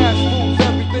now. Cash moves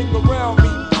everything around me.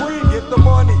 Green, get the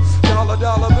money.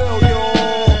 Dollar bill, yo.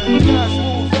 Cash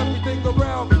moves everything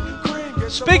around me. Green,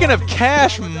 get Speaking of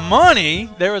cash money,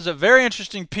 there was a very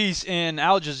interesting piece in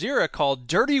Al Jazeera called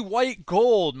Dirty White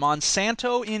Gold,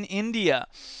 Monsanto in India.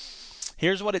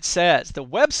 Here's what it says. The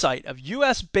website of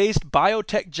U.S.-based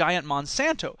biotech giant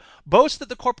Monsanto boasts that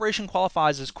the corporation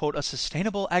qualifies as, quote, a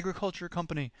sustainable agriculture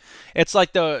company. It's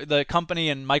like the company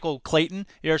in Michael Clayton.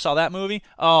 You ever saw that movie?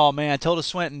 Oh, man, Tilda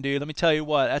Swinton, dude. Let me tell you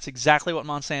what. That's exactly what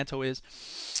Monsanto is.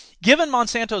 Given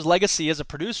Monsanto's legacy as a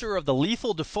producer of the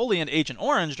lethal defoliant Agent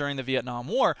Orange during the Vietnam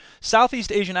War,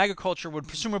 Southeast Asian agriculture would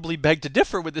presumably beg to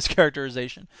differ with this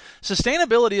characterization.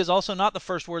 Sustainability is also not the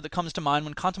first word that comes to mind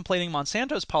when contemplating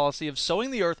Monsanto's policy of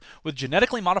sowing the earth with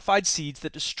genetically modified seeds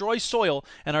that destroy soil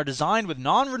and are designed with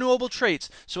non-renewable traits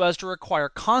so as to require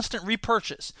constant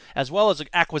repurchase, as well as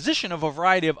acquisition of a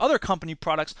variety of other company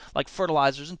products like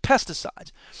fertilizers and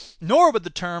pesticides. Nor would the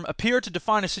term appear to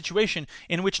define a situation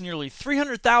in which nearly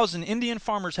 300,000 2,000 Indian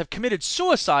farmers have committed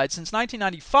suicide since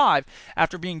 1995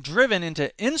 after being driven into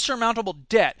insurmountable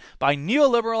debt by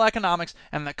neoliberal economics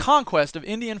and the conquest of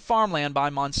Indian farmland by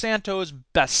Monsanto's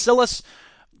Bacillus.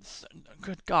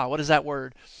 Good God, what is that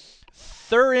word?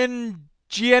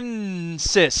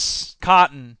 Thuringiensis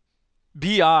cotton.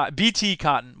 BT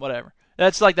cotton, whatever.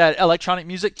 That's like that electronic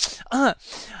music.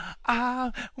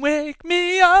 Wake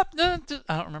me up. I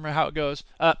don't remember how it goes.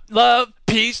 Love,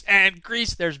 peace, and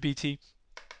grease. There's BT.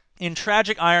 In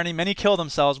tragic irony, many kill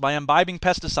themselves by imbibing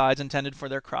pesticides intended for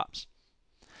their crops.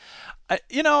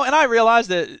 And I realize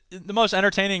that the most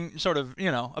entertaining sort of,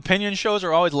 opinion shows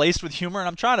are always laced with humor, and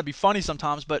I'm trying to be funny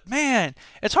sometimes, but man,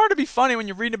 it's hard to be funny when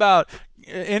you read about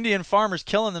Indian farmers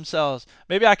killing themselves.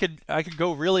 Maybe I could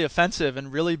go really offensive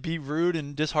and really be rude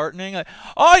and disheartening. Like,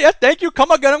 oh yeah, thank you.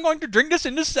 Come again. I'm going to drink this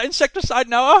insecticide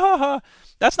now.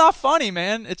 That's not funny,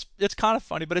 man. It's kind of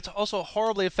funny, but it's also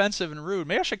horribly offensive and rude.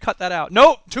 Maybe I should cut that out.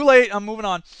 Nope, too late. I'm moving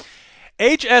on.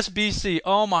 HSBC.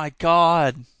 Oh my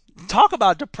God. Talk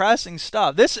about depressing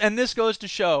stuff. This goes to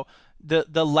show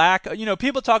the lack.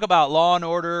 People talk about law and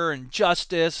order and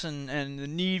justice and the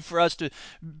need for us to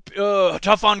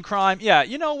tough on crime. Yeah,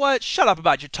 you know what? Shut up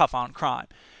about your tough on crime.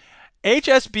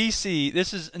 HSBC,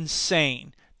 this is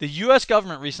insane. The U.S.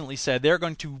 government recently said they're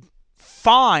going to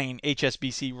fine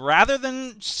HSBC rather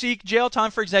than seek jail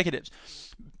time for executives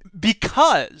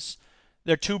because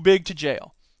they're too big to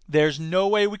jail. There's no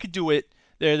way we could do it.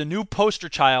 They're the new poster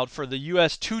child for the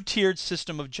U.S. two-tiered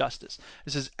system of justice.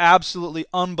 This is absolutely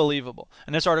unbelievable.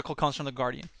 And this article comes from The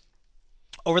Guardian.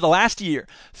 Over the last year,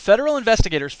 federal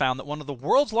investigators found that one of the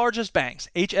world's largest banks,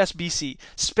 HSBC,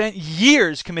 spent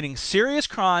years committing serious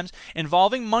crimes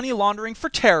involving money laundering for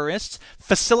terrorists,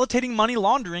 facilitating money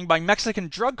laundering by Mexican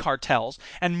drug cartels,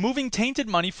 and moving tainted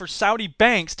money for Saudi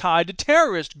banks tied to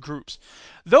terrorist groups.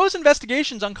 Those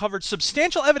investigations uncovered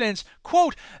substantial evidence,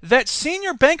 quote, that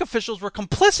senior bank officials were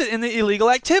complicit in the illegal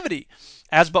activity.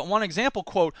 As but one example,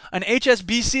 quote, an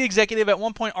HSBC executive at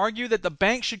one point argued that the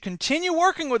bank should continue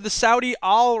working with the Saudi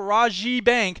Al-Rajhi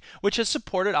Bank, which has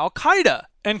supported Al-Qaeda,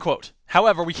 end quote.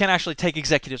 However, we can't actually take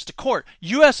executives to court.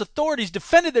 U.S. authorities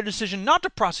defended their decision not to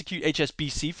prosecute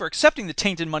HSBC for accepting the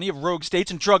tainted money of rogue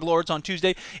states and drug lords on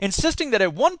Tuesday, insisting that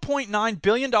a $1.9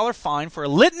 billion fine for a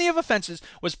litany of offenses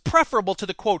was preferable to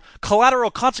the, quote,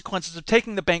 collateral consequences of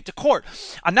taking the bank to court.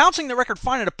 Announcing the record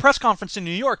fine at a press conference in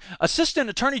New York, Assistant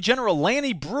Attorney General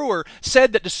Lanny Brewer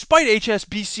said that despite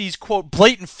HSBC's, quote,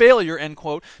 blatant failure, end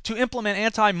quote, to implement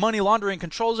anti-money laundering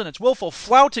controls and its willful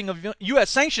flouting of U.S.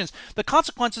 sanctions, the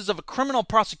consequences of a criminal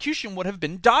prosecution would have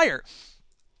been dire.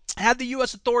 Had the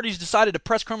U.S. authorities decided to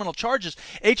press criminal charges,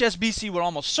 HSBC would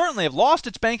almost certainly have lost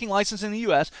its banking license in the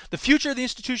U.S., the future of the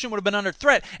institution would have been under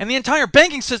threat, and the entire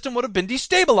banking system would have been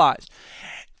destabilized.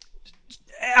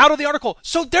 Out of the article,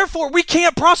 so therefore we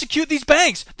can't prosecute these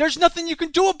banks. There's nothing you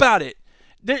can do about it.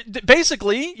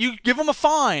 Basically, you give them a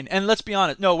fine. And let's be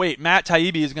honest. No, wait. Matt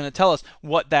Taibbi is going to tell us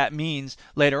what that means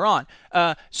later on.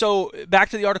 So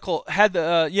back to the article.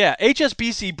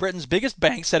 HSBC, Britain's biggest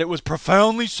bank, said it was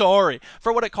profoundly sorry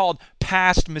for what it called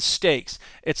past mistakes.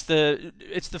 It's the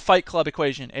Fight Club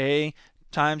equation. A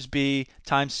times B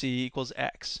times C equals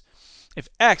X. If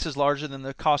X is larger than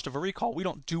the cost of a recall, we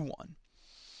don't do one.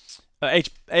 A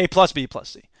plus B plus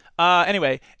C.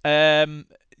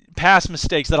 Past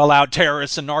mistakes that allowed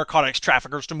terrorists and narcotics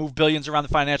traffickers to move billions around the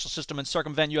financial system and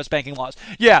circumvent U.S. banking laws.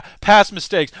 Yeah, past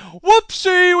mistakes.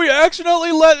 Whoopsie, we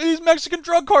accidentally let these Mexican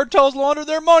drug cartels launder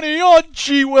their money. Oh,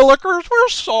 gee willikers, we're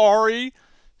sorry.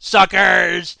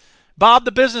 Suckers. Bob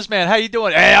the businessman, how you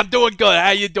doing? Hey, I'm doing good.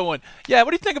 How you doing? Yeah, what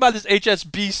do you think about this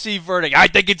HSBC verdict? I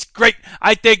think it's great.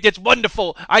 I think it's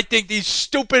wonderful. I think these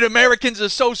stupid Americans are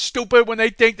so stupid when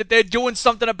they think that they're doing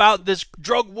something about this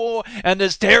drug war and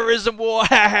this terrorism war.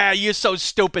 Ha ha, you're so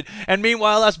stupid. And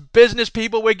meanwhile, us business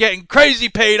people, we're getting crazy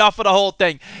paid off of the whole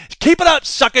thing. Keep it up,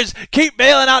 suckers. Keep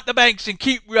bailing out the banks and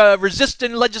keep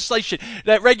resisting legislation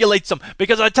that regulates them.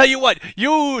 Because I tell you what,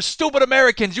 you stupid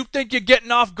Americans, you think you're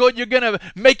getting off good, you're going to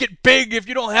make it big if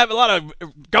you don't have a lot of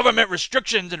government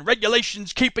restrictions and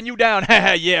regulations keeping you down.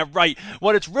 Yeah, right.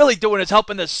 What it's really doing is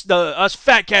helping us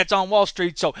fat cats on Wall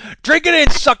Street. So drink it in,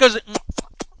 suckers.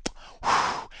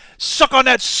 Suck on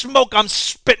that smoke I'm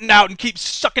spitting out and keep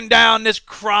sucking down this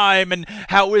crime and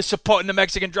how we're supporting the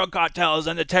Mexican drug cartels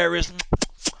and the terrorists.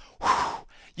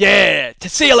 Yeah.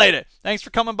 See you later. Thanks for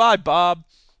coming by, Bob.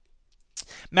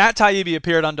 Matt Taibbi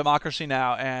appeared on Democracy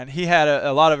Now! And he had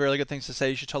a lot of really good things to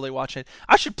say. You should totally watch it.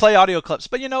 I should play audio clips,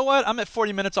 but you know what? I'm at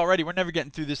 40 minutes already. We're never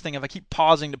getting through this thing if I keep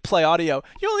pausing to play audio.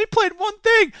 You only played one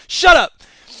thing. Shut up.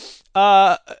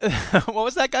 What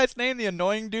was that guy's name? The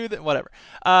annoying dude? Whatever.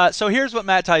 So here's what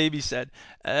Matt Taibbi said.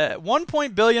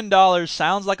 $1 billion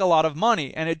sounds like a lot of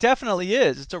money, and it definitely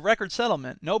is. It's a record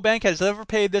settlement. No bank has ever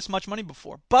paid this much money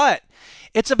before. But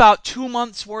it's about 2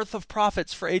 months' worth of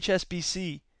profits for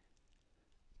HSBC.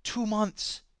 2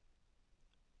 months.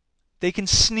 They can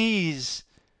sneeze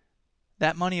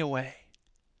that money away.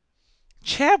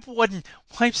 Chap Wooden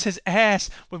wipes his ass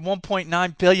with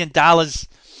 $1.9 billion.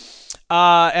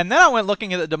 And then I went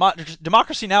looking at the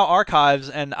Democracy Now! Archives,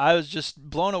 and I was just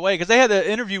blown away because they had an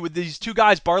interview with these two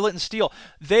guys, Bartlett and Steele.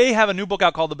 They have a new book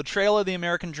out called The Betrayal of the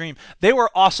American Dream. They were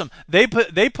awesome. They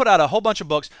put out a whole bunch of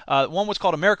books. One was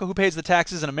called America, Who Pays the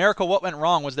Taxes, and America, What Went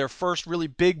Wrong was their first really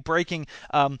big breaking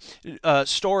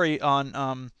story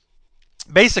on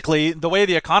basically the way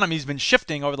the economy's been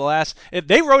shifting over the last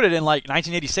they wrote it in like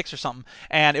 1986 or something,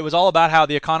 and it was all about how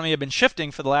the economy had been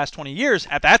shifting for the last 20 years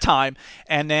at that time.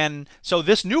 And then so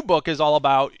this new book is all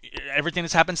about everything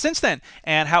that's happened since then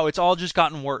and how it's all just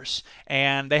gotten worse.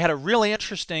 And they had a really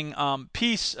interesting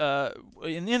piece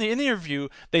in the interview.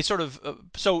 They sort of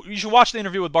so you should watch the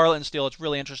interview with Bartlett and Steele. It's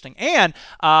really interesting. And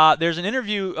there's an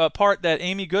interview part that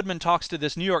Amy Goodman talks to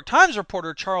this New York Times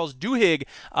reporter Charles Duhigg,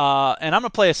 and I'm going to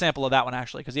play a sample of that one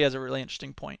actually because he has a really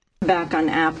interesting point. Back on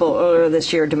Apple, earlier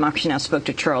this year, Democracy Now! Spoke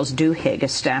to Charles Duhigg, a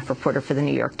staff reporter for the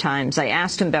New York Times. I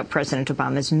asked him about President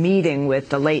Obama's meeting with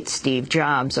the late Steve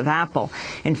Jobs of Apple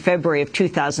in February of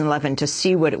 2011 to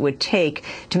see what it would take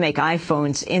to make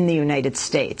iPhones in the United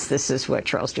States. This is what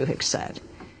Charles Duhigg said.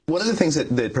 One of the things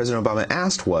that President Obama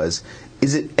asked was,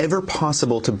 is it ever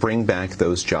possible to bring back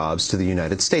those jobs to the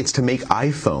United States, to make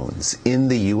iPhones in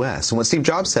the U.S.? And what Steve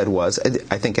Jobs said was,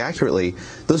 I think accurately,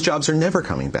 those jobs are never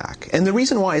coming back. And the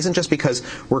reason why isn't just because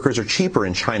workers are cheaper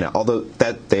in China, although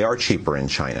that they are cheaper in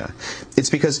China. It's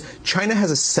because China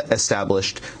has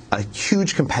established a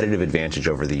huge competitive advantage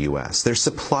over the U.S. There's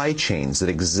supply chains that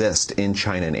exist in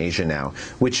China and Asia now,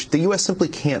 which the U.S. simply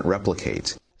can't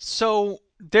replicate. So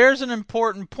there's an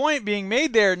important point being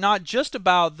made there, not just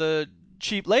about the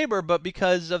cheap labor, but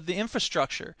because of the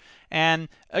infrastructure. And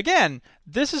again,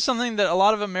 this is something that a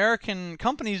lot of American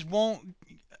companies won't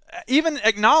even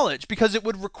acknowledge because it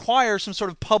would require some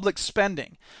sort of public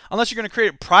spending. Unless you're going to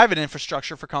create a private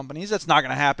infrastructure for companies, that's not going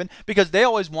to happen because they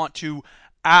always want to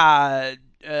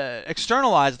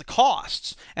externalize the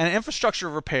costs. And infrastructure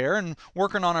repair and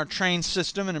working on our train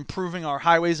system and improving our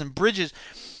highways and bridges,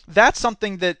 that's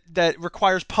something that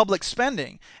requires public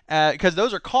spending because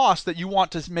those are costs that you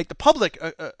want to make the public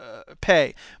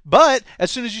pay. But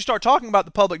as soon as you start talking about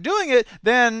the public doing it,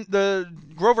 then the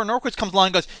Grover Norquist comes along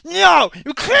and goes, no,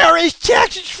 you can't raise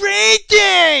taxes for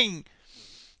anything.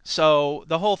 So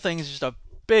the whole thing is just a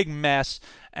big mess,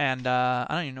 and I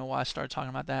don't even know why I started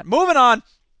talking about that. Moving on.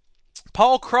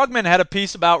 Paul Krugman had a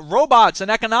piece about robots and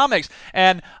economics,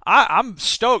 and I'm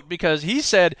stoked because he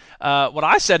said what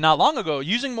I said not long ago.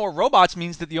 Using more robots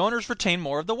means that the owners retain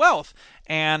more of the wealth.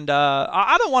 And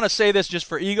I don't want to say this just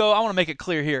for ego. I want to make it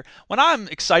clear here. When I'm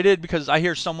excited because I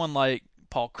hear someone like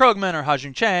Paul Krugman or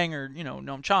Hajun Chang or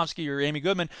Noam Chomsky or Amy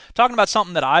Goodman talking about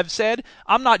something that I've said,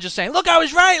 I'm not just saying, look, I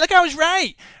was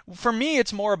right. For me,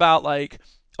 it's more about like,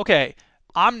 okay,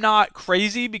 I'm not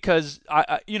crazy because,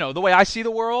 the way I see the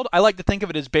world, I like to think of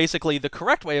it as basically the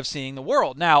correct way of seeing the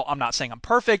world. Now, I'm not saying I'm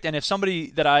perfect, and if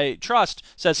somebody that I trust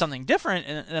says something different,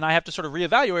 then I have to sort of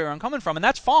reevaluate where I'm coming from, and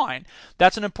that's fine.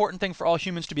 That's an important thing for all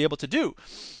humans to be able to do.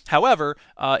 However,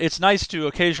 it's nice to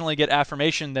occasionally get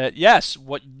affirmation that, yes,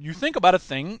 what you think about a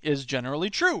thing is generally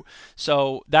true.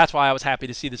 So that's why I was happy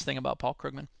to see this thing about Paul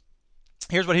Krugman.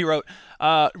 Here's what he wrote.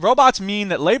 Robots mean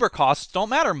that labor costs don't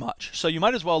matter much, so you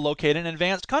might as well locate in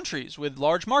advanced countries with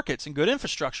large markets and good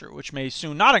infrastructure, which may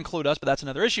soon not include us, but that's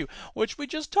another issue, which we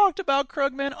just talked about,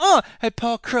 Krugman. Hey,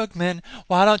 Paul Krugman,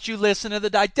 why don't you listen to the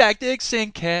Didactic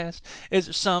SynCast? Is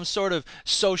there some sort of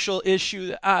social issue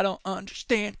that I don't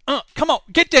understand? Come on,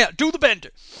 get down, do the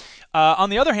bender. On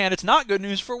the other hand, it's not good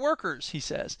news for workers, he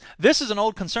says. This is an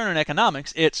old concern in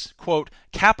economics. It's, quote,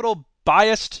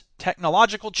 capital-biased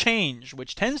technological change,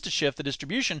 which tends to shift the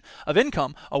distribution of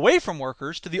income away from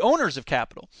workers to the owners of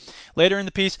capital. Later in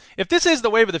the piece, if this is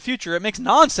the wave of the future, it makes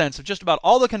nonsense of just about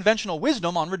all the conventional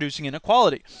wisdom on reducing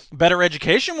inequality. Better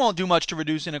education won't do much to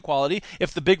reduce inequality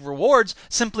if the big rewards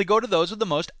simply go to those with the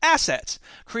most assets.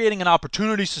 Creating an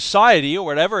opportunity society, or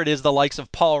whatever it is the likes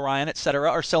of Paul Ryan, etc.,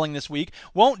 are selling this week,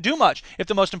 won't do much if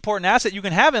the most important asset you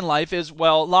can have in life is,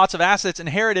 well, lots of assets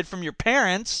inherited from your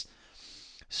parents.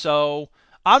 So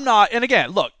I'm not, and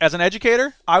again, look, as an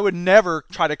educator, I would never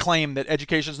try to claim that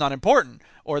education is not important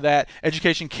or that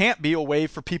education can't be a way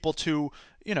for people to,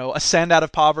 ascend out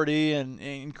of poverty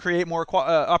and create more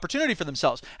opportunity for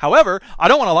themselves. However, I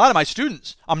don't want to lie to my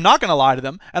students. I'm not going to lie to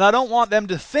them, and I don't want them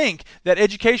to think that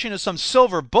education is some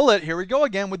silver bullet. Here we go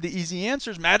again with the easy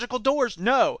answers, magical doors.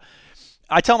 No.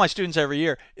 I tell my students every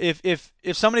year, if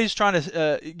somebody's trying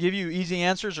to give you easy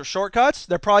answers or shortcuts,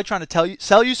 they're probably trying to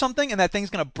sell you something, and that thing's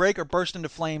going to break or burst into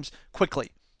flames quickly.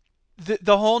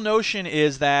 The whole notion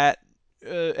is that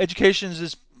education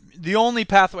is the only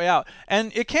pathway out,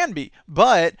 and it can be,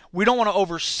 but we don't want to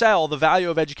oversell the value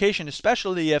of education,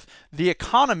 especially if the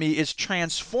economy is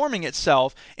transforming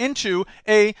itself into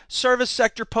a service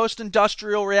sector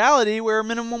post-industrial reality where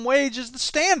minimum wage is the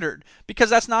standard, because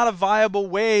that's not a viable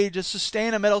way to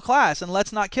sustain a middle class. And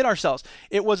let's not kid ourselves.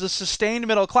 It was a sustained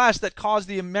middle class that caused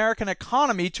the American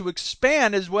economy to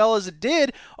expand as well as it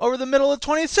did over the middle of the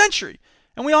 20th century.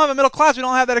 And we don't have a middle class. We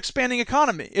don't have that expanding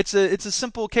economy. It's a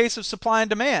simple case of supply and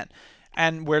demand.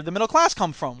 And where did the middle class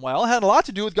come from? Well, it had a lot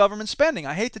to do with government spending.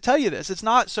 I hate to tell you this. It's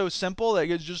not so simple that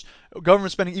it's just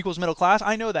government spending equals middle class.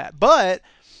 I know that. But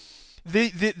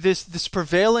this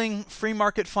prevailing free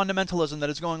market fundamentalism that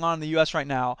is going on in the U.S. right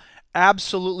now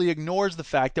absolutely ignores the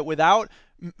fact that without,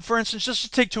 for instance, just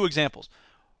to take two examples,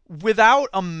 without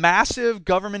a massive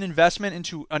government investment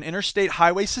into an interstate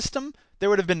highway system, there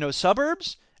would have been no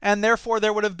suburbs, and therefore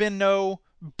there would have been no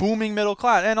booming middle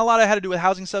class. And a lot of it had to do with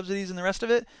housing subsidies and the rest of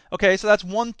it. Okay, so that's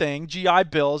one thing. GI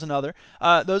Bill is another.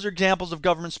 Those are examples of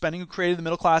government spending who created the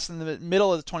middle class in the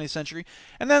middle of the 20th century.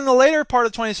 And then in the later part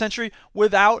of the 20th century,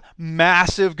 without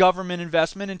massive government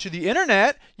investment into the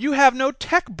internet, you have no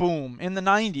tech boom in the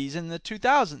 90s and the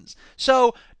 2000s.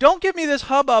 So don't give me this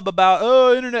hubbub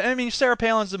about, internet. I mean, Sarah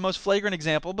Palin's the most flagrant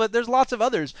example, but there's lots of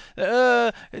others.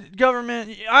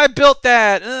 Government, I built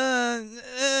that.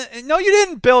 No, you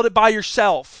didn't build it by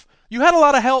yourself. You had a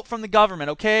lot of help from the government,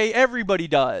 okay? Everybody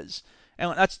does.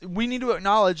 And we need to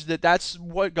acknowledge that that's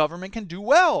what government can do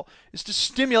well, is to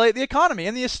stimulate the economy.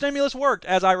 And the stimulus worked,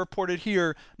 as I reported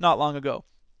here not long ago.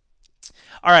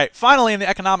 All right, finally in the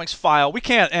economics file, we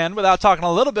can't end without talking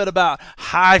a little bit about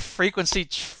high-frequency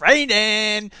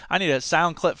trading. I need a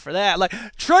sound clip for that. Like,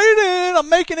 trading! I'm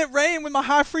making it rain with my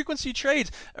high-frequency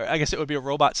trades. Or I guess it would be a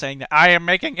robot saying that. I am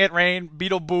making it rain.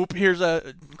 Beetle boop. Here's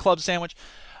a club sandwich.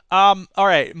 All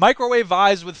right, microwave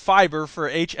vies with fiber for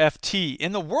HFT.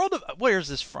 In the world of, where's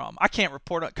this from? I can't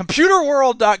report on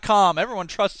computerworld.com. Everyone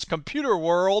trusts Computer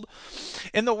World.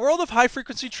 In the world of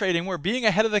high-frequency trading, where being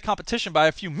ahead of the competition by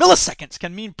a few milliseconds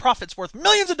can mean profits worth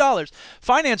millions of dollars,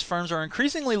 finance firms are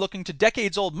increasingly looking to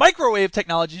decades-old microwave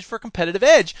technologies for competitive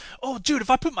edge. Oh, dude, if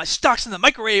I put my stocks in the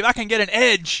microwave, I can get an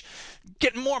edge.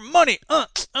 Getting more money.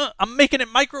 I'm making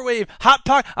it microwave. Hot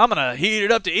pot. I'm going to heat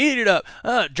it up to eat it up.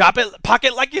 Drop it,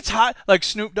 pocket like it's hot, like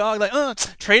Snoop Dogg. Like,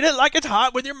 trade it like it's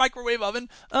hot with your microwave oven.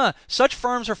 Such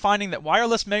firms are finding that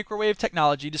wireless microwave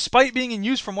technology, despite being in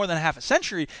use for more than half a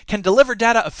century, can deliver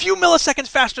data a few milliseconds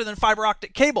faster than fiber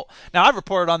optic cable. Now, I've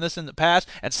reported on this in the past,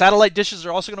 and satellite dishes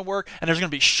are also going to work, and there's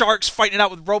going to be sharks fighting it out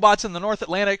with robots in the North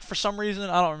Atlantic for some reason.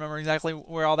 I don't remember exactly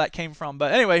where all that came from.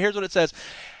 But anyway, here's what it says.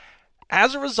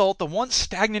 As a result, the once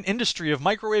stagnant industry of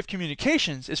microwave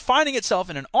communications is finding itself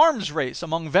in an arms race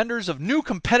among vendors of new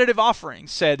competitive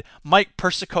offerings, said Mike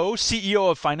Persico,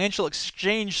 CEO of financial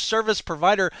exchange service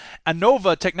provider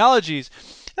Anova Technologies.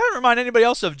 That doesn't remind anybody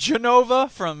else of Genova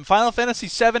from Final Fantasy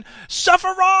VII.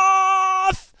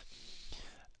 Sephiroth!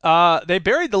 They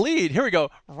buried the lead. Here we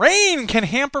go. Rain can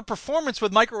hamper performance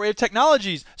with microwave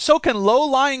technologies. So can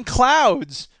low-lying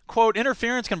clouds. Quote,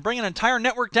 interference can bring an entire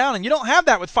network down, and you don't have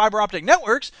that with fiber optic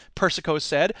networks, Persico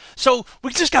said. So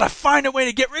we just got to find a way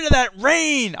to get rid of that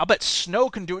rain. I'll bet snow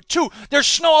can do it too. There's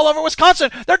snow all over Wisconsin.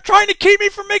 They're trying to keep me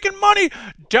from making money.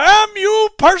 Damn you,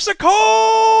 Persico!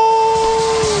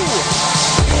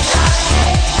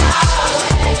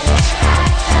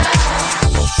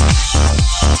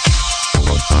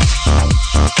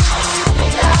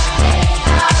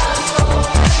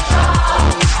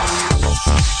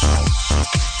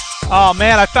 Oh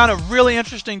man, I found a really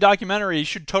interesting documentary. You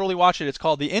should totally watch it. It's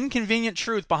called The Inconvenient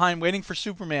Truth Behind Waiting for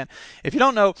Superman. If you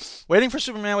don't know, Waiting for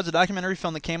Superman was a documentary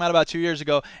film that came out about 2 years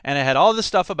ago, and it had all this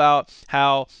stuff about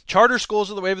how charter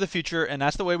schools are the way of the future, and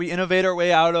that's the way we innovate our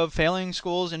way out of failing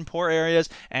schools in poor areas.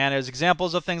 And there's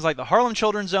examples of things like the Harlem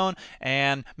Children's Zone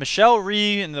and Michelle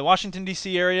Rhee in the Washington,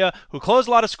 D.C. area, who closed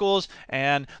a lot of schools,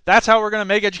 and that's how we're going to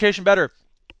make education better.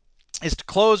 is to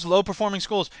close low-performing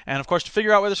schools. And, of course, to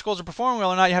figure out whether schools are performing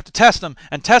well or not, you have to test them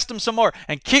and test them some more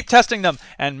and keep testing them.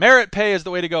 And merit pay is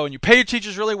the way to go. And you pay your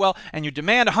teachers really well, and you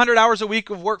demand 100 hours a week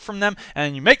of work from them,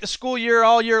 and you make the school year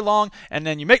all year long, and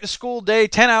then you make the school day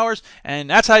 10 hours, and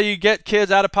that's how you get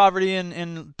kids out of poverty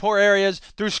in poor areas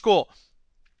through school.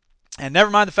 And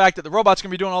never mind the fact that the robot's going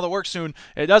to be doing all the work soon.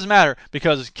 It doesn't matter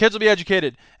because kids will be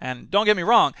educated. And don't get me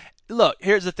wrong. Look,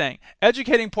 here's the thing.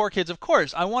 Educating poor kids, of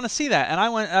course, I want to see that. And I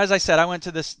went, as I said, I went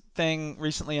to this thing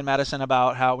recently in Madison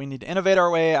about how we need to innovate our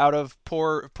way out of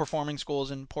poor performing schools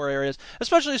in poor areas,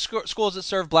 especially schools that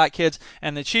serve black kids.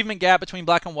 And the achievement gap between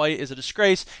black and white is a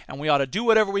disgrace, and we ought to do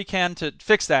whatever we can to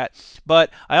fix that. But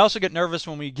I also get nervous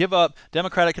when we give up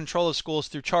democratic control of schools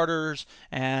through charters,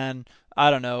 and I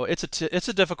don't know. It's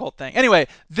a difficult thing. Anyway,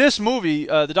 this movie,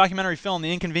 the documentary film,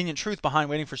 The Inconvenient Truth Behind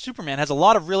Waiting for Superman, has a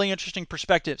lot of really interesting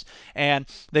perspectives, and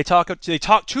they talk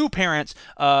to parents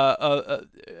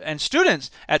and students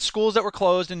at schools that were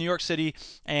closed in New York City,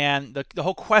 and the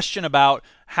whole question about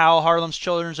how Harlem's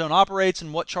Children's Zone operates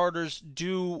and what charters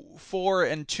do for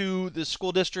and to the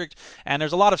school district, and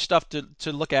there's a lot of stuff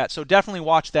to look at. So definitely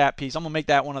watch that piece. I'm gonna make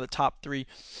that one of the top 3.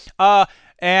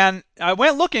 And I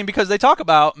went looking because they talk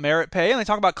about merit pay and they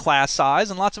talk about class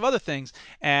size and lots of other things.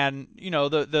 And, you know,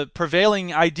 the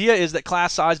prevailing idea is that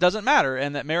class size doesn't matter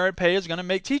and that merit pay is going to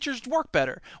make teachers work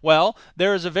better. Well,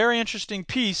 there is a very interesting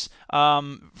piece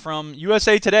from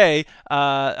USA Today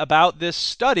about this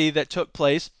study that took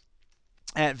place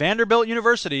at Vanderbilt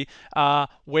University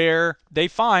where they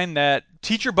find that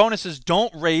teacher bonuses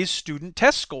don't raise student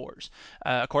test scores.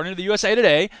 According to the USA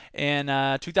Today, in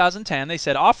 2010, they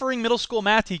said offering middle school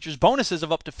math teachers bonuses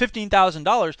of up to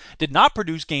 $15,000 did not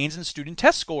produce gains in student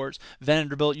test scores.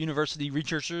 Vanderbilt University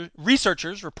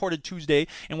researchers reported Tuesday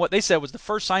in what they said was the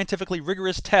first scientifically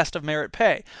rigorous test of merit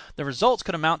pay. The results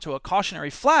could amount to a cautionary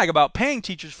flag about paying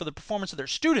teachers for the performance of their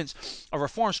students, a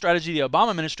reform strategy the Obama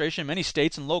administration and many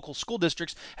states and local school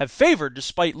districts have favored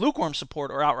despite lukewarm support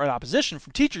or outright opposition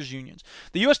from teachers' unions.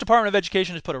 The U.S. Department of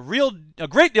Education has put a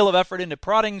great deal of effort into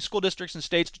prodding school districts and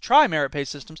states to try merit pay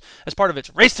systems as part of its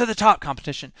race to the top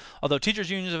competition, although teachers'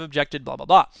 unions have objected, blah, blah,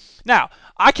 blah. Now,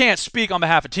 I can't speak on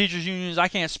behalf of teachers' unions. I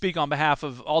can't speak on behalf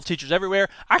of all teachers everywhere.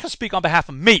 I can speak on behalf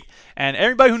of me. And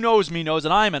everybody who knows me knows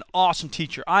that I am an awesome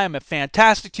teacher. I am a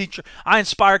fantastic teacher. I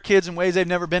inspire kids in ways they've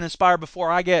never been inspired before.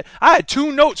 I had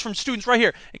 2 notes from students right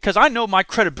here because I know my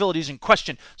credibility is in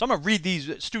question. So I'm going to read these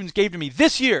that students gave to me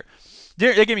this year.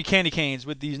 They gave me candy canes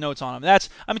with these notes on them.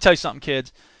 Let me tell you something,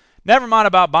 kids. Never mind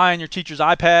about buying your teachers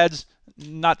iPads.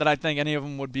 Not that I think any of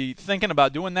them would be thinking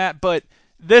about doing that, but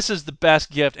this is the best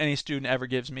gift any student ever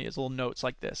gives me is little notes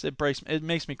like this. It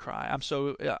makes me cry. I'm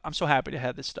so happy to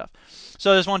have this stuff.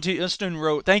 So this student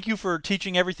wrote, "Thank you for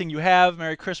teaching everything you have.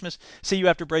 Merry Christmas. See you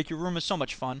after break. Your room is so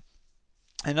much fun."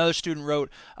 Another student wrote,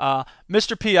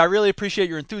 Mr. P, I really appreciate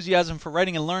your enthusiasm for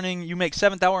writing and learning. You make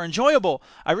 7th hour enjoyable.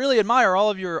 I really admire all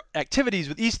of your activities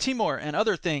with East Timor and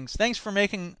other things. Thanks for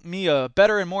making me a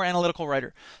better and more analytical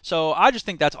writer. So I just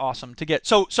think that's awesome to get.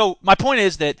 So my point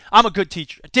is that I'm a good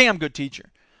teacher, a damn good teacher.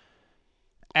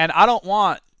 And I don't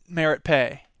want merit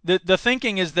pay. The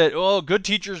thinking is that, good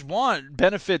teachers want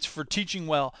benefits for teaching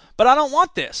well. But I don't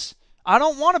want this. I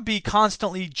don't want to be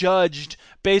constantly judged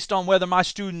based on whether my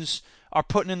students are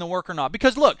putting in the work or not.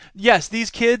 Because look, yes, these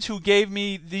kids who gave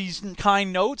me these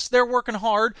kind notes, they're working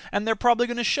hard and they're probably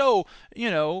going to show,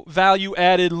 value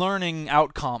added learning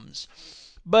outcomes.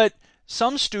 But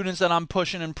some students that I'm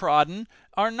pushing and prodding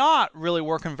are not really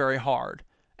working very hard.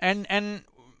 And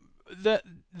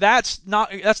that's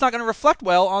not going to reflect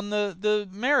well on the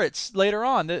merits later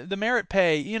on. The merit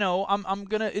pay,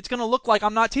 it's going to look like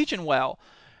I'm not teaching well.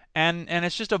 And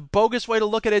it's just a bogus way to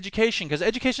look at education, because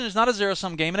education is not a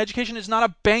zero-sum game, and education is not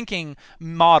a banking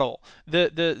model.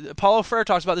 The Paulo Freire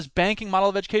talks about this banking model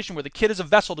of education where the kid is a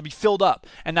vessel to be filled up,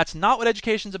 and that's not what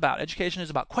education is about. Education is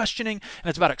about questioning, and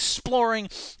it's about exploring,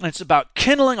 and it's about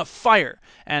kindling a fire,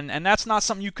 and that's not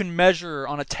something you can measure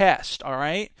on a test, all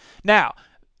right? Now,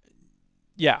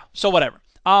 yeah, so whatever.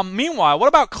 Meanwhile, what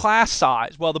about class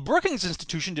size? Well, the Brookings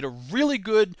Institution did a really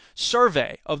good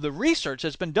survey of the research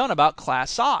that's been done about class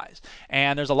size.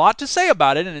 And there's a lot to say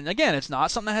about it, and again, it's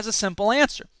not something that has a simple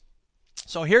answer.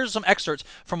 So here's some excerpts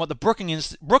from what the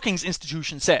Brookings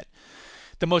Institution said.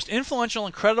 The most influential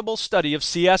and credible study of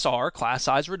CSR, class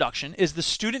size reduction, is the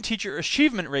Student-Teacher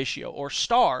Achievement Ratio, or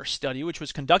STAR study, which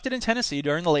was conducted in Tennessee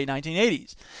during the late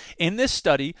 1980s. In this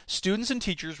study, students and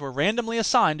teachers were randomly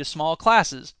assigned to small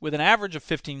classes with an average of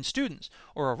 15 students,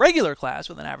 or a regular class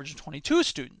with an average of 22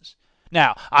 students.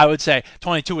 Now, I would say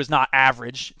 22 is not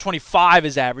average, 25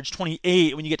 is average,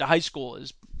 28 when you get to high school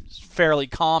is fairly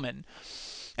common.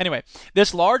 Anyway,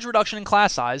 this large reduction in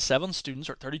class size, 7 students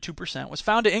or 32%, was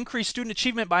found to increase student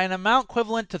achievement by an amount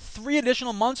equivalent to 3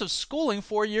 additional months of schooling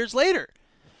 4 years later.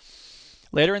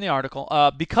 Later in the article,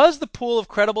 because the pool of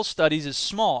credible studies is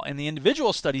small and the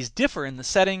individual studies differ in the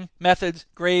setting, methods,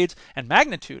 grades, and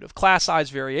magnitude of class size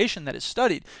variation that is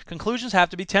studied, conclusions have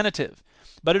to be tentative.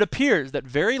 But it appears that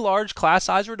very large class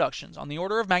size reductions on the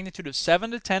order of magnitude of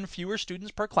 7 to 10 fewer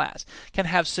students per class can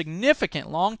have significant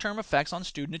long-term effects on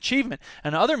student achievement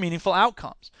and other meaningful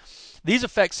outcomes. These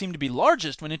effects seem to be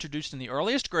largest when introduced in the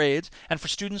earliest grades and for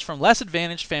students from less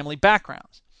advantaged family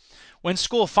backgrounds. When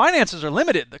school finances are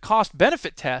limited, the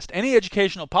cost-benefit test any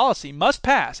educational policy must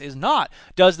pass is not,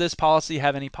 does this policy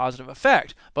have any positive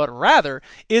effect, but rather,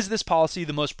 is this policy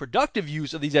the most productive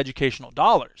use of these educational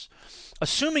dollars?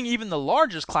 Assuming even the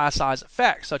largest class size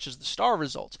effects, such as the STAR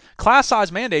results, class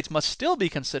size mandates must still be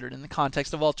considered in the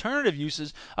context of alternative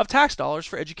uses of tax dollars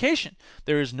for education.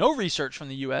 There is no research from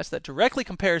the U.S. that directly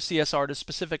compares CSR to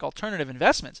specific alternative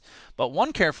investments, but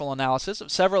one careful analysis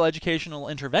of several educational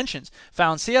interventions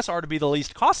found CSR to be the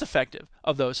least cost-effective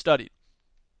of those studied.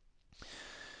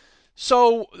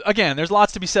 So, again, there's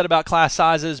lots to be said about class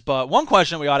sizes, but one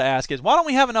question we ought to ask is, why don't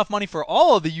we have enough money for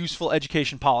all of the useful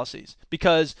education policies?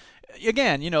 Because,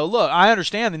 again, look, I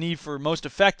understand the need for most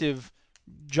effective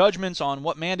judgments on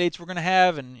what mandates we're going to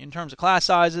have and in terms of class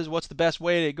sizes, what's the best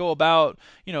way to go about,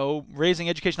 raising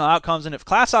educational outcomes. And if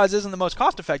class size isn't the most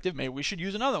cost effective, maybe we should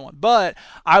use another one. But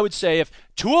I would say if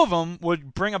 2 of them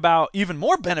would bring about even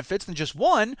more benefits than just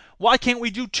one, why can't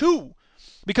we do 2?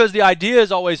 Because the idea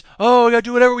is always, we got to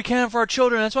do whatever we can for our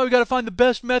children. That's why we got to find the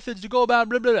best methods to go about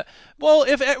blah, blah, blah. Well,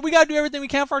 if we got to do everything we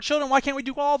can for our children, why can't we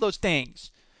do all those things?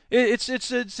 It's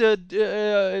a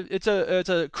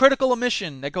critical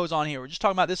omission that goes on here. We're just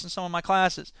talking about this in some of my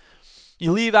classes.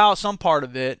 You leave out some part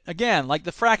of it, again, like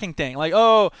the fracking thing, like,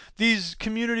 these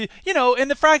community, and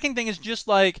the fracking thing is just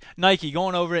like Nike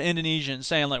going over to Indonesia and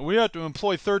saying, like, we have to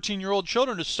employ 13-year-old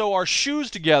children to sew our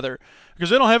shoes together because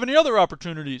they don't have any other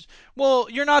opportunities. Well,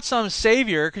 you're not some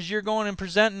savior because you're going and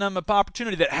presenting them an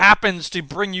opportunity that happens to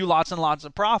bring you lots and lots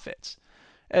of profits.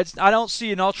 I don't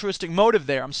see an altruistic motive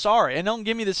there. I'm sorry. And don't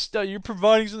give me this stuff. You're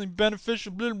providing something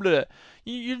beneficial, blah, blah.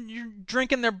 You're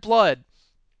drinking their blood.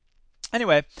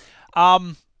 Anyway,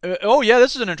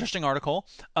 this is an interesting article.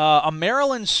 A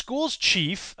Maryland schools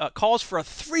chief calls for a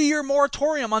 3-year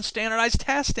moratorium on standardized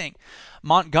testing.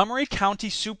 Montgomery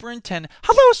County Superintendent,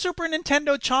 hello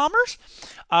Superintendent Chalmers,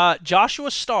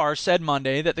 Joshua Starr said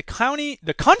Monday that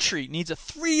the country needs a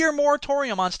 3-year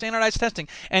moratorium on standardized testing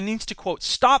and needs to, quote,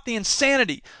 stop the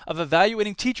insanity of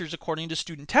evaluating teachers according to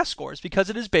student test scores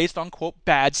because it is based on, quote,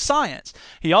 bad science.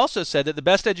 He also said that the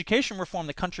best education reform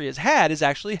the country has had is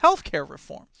actually healthcare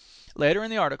reform. Later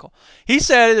in the article, he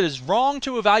said it is wrong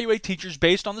to evaluate teachers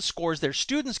based on the scores their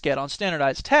students get on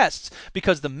standardized tests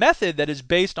because the method that is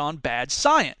based on bad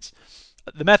science.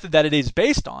 The method that it is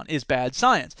based on is bad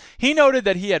science. He noted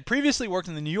that he had previously worked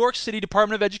in the New York City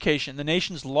Department of Education, the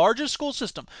nation's largest school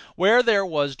system, where he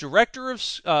was director of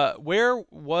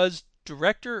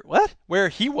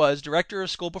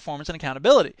school performance and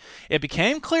accountability. It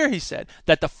became clear, he said,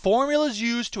 that the formulas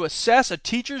used to assess a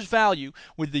teacher's value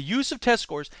with the use of test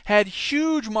scores had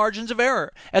huge margins of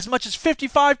error, as much as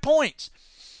 55 points.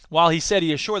 While he said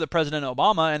he assured that President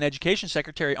Obama and Education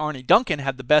Secretary Arne Duncan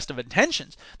had the best of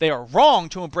intentions, they are wrong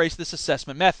to embrace this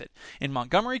assessment method. In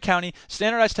Montgomery County,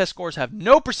 standardized test scores have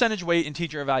no percentage weight in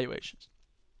teacher evaluations.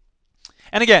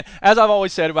 And again, as I've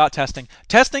always said about testing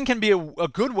can be a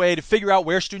good way to figure out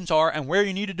where students are and where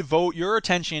you need to devote your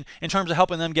attention in terms of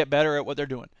helping them get better at what they're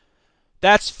doing.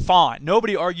 That's fine.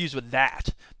 Nobody argues with that.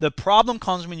 The problem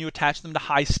comes when you attach them to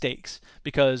high stakes,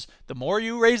 because the more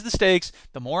you raise the stakes,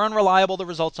 the more unreliable the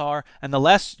results are, and the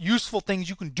less useful things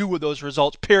you can do with those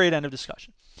results, period, end of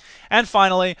discussion. And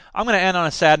finally, I'm going to end on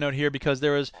a sad note here because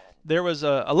there was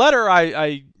a letter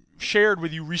I shared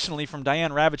with you recently from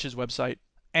Diane Ravitch's website,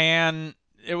 and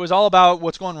it was all about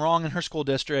what's going wrong in her school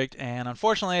district, and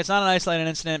unfortunately it's not an isolated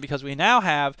incident because we now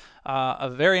have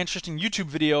a very interesting YouTube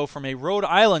video from a Rhode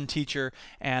Island teacher,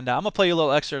 and I'm going to play you a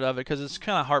little excerpt of it because it's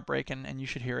kind of heartbreaking and you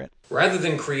should hear it. Rather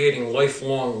than creating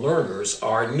lifelong learners,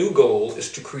 our new goal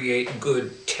is to create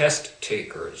good test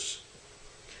takers.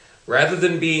 Rather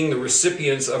than being the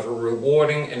recipients of a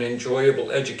rewarding and enjoyable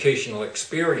educational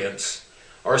experience,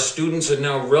 our students are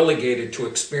now relegated to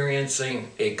experiencing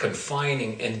a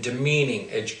confining and demeaning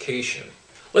education.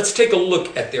 Let's take a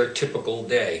look at their typical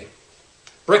day.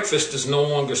 Breakfast is no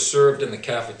longer served in the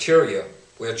cafeteria,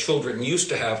 where children used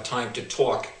to have time to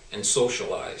talk and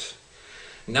socialize.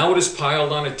 Now it is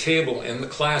piled on a table in the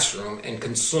classroom and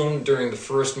consumed during the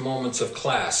first moments of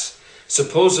class,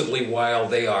 supposedly while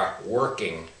they are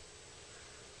working.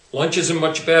 Lunch isn't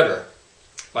much better.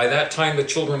 By that time, the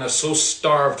children are so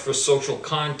starved for social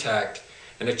contact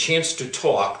and a chance to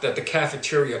talk that the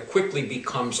cafeteria quickly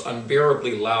becomes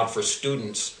unbearably loud for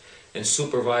students and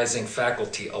supervising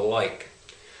faculty alike.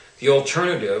 The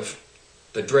alternative,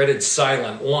 the dreaded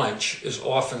silent lunch, is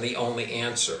often the only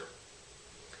answer.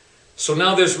 So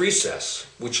now there's recess,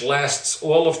 which lasts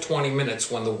all of 20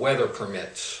 minutes when the weather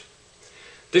permits.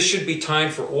 This should be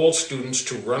time for all students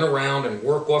to run around and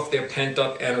work off their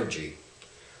pent-up energy.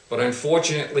 But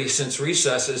unfortunately, since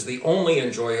recess is the only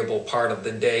enjoyable part of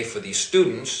the day for these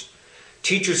students,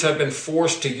 teachers have been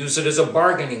forced to use it as a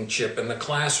bargaining chip in the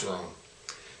classroom.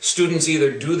 Students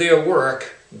either do their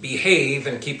work, behave,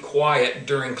 and keep quiet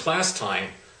during class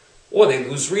time, or they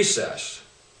lose recess.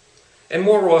 And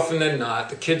more often than not,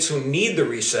 the kids who need the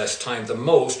recess time the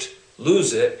most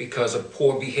lose it because of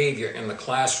poor behavior in the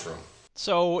classroom.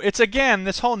 So it's, again,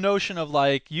 this whole notion of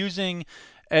like using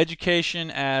education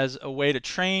as a way to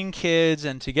train kids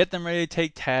and to get them ready to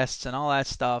take tests and all that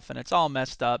stuff, and it's all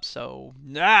messed up. So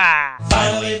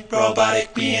Finally,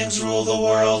 robotic beings rule the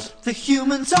world. The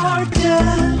humans are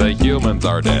dead. The humans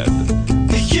are dead.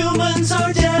 The humans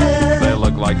are dead. They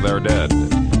look like they're dead.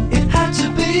 It had to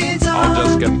be done. I'll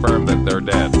just confirm that they're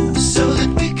dead. So that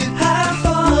we can have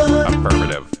fun.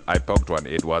 Affirmative. I poked one.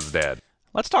 It was dead.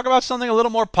 Let's talk about something a little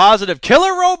more positive.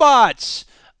 Killer robots!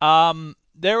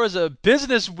 There was a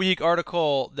Business Week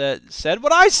article that said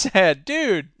what I said.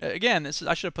 Dude, again, I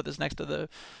should have put this next to the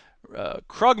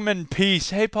Krugman piece.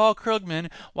 Hey, Paul Krugman,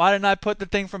 why didn't I put the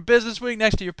thing from Business Week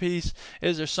next to your piece?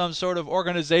 Is there some sort of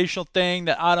organizational thing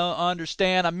that I don't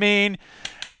understand? I mean,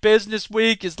 Business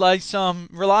Week is like some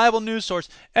reliable news source.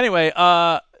 Anyway,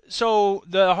 so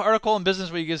the article in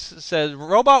Business Week says,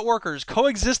 robot workers,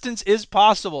 coexistence is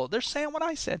possible. They're saying what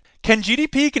I said. Can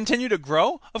GDP continue to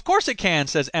grow? Of course it can,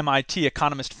 says MIT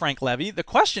economist Frank Levy. The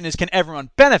question is, can everyone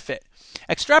benefit?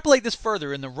 Extrapolate this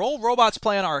further, and the role robots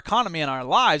play in our economy and our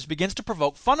lives begins to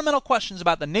provoke fundamental questions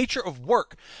about the nature of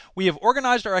work. We have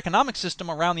organized our economic system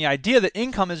around the idea that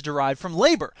income is derived from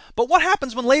labor. But what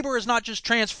happens when labor is not just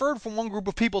transferred from one group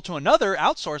of people to another,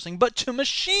 outsourcing, but to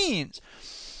machines?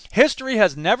 History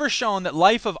has never shown that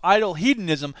life of idle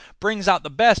hedonism brings out the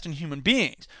best in human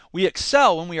beings. We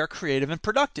excel when we are creative and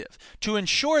productive. To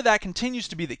ensure that continues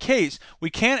to be the case, we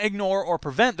can't ignore or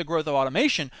prevent the growth of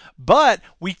automation, but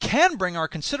we can bring our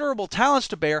considerable talents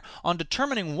to bear on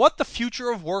determining what the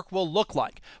future of work will look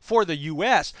like. For the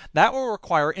U.S., that will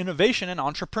require innovation and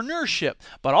entrepreneurship,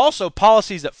 but also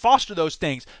policies that foster those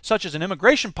things, such as an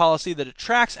immigration policy that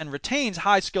attracts and retains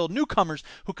high-skilled newcomers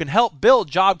who can help build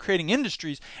job-creating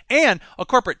industries, and a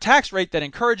corporate tax rate that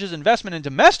encourages investment in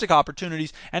domestic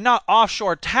opportunities and not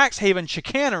offshore tax haven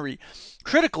chicanery.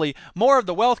 Critically, more of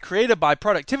the wealth created by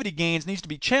productivity gains needs to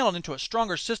be channeled into a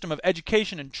stronger system of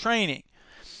education and training.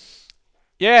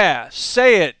 Yeah,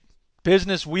 say it,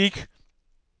 Business Week.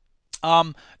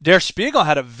 Der Spiegel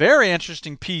had a very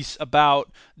interesting piece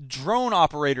about drone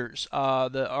operators.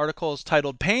 The article is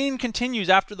titled, Pain Continues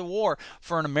After the War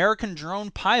for an American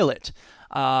Drone Pilot.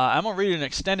 I'm going to read an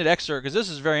extended excerpt because this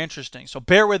is very interesting. So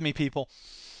bear with me, people.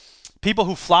 People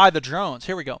who fly the drones.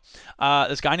 Here we go.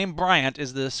 This guy named Bryant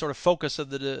is the sort of focus of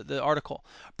the article.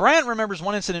 Bryant remembers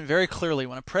one incident very clearly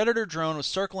when a Predator drone was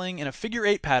circling in a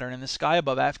figure-8 pattern in the sky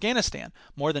above Afghanistan,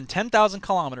 more than 10,000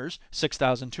 kilometers,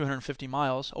 6,250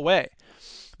 miles, away.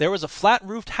 There was a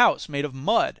flat-roofed house made of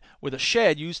mud with a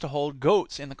shed used to hold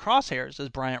goats in the crosshairs, as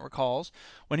Bryant recalls.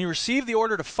 When he received the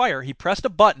order to fire, he pressed a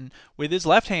button with his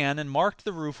left hand and marked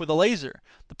the roof with a laser.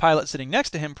 The pilot sitting next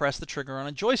to him pressed the trigger on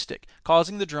a joystick,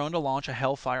 causing the drone to launch a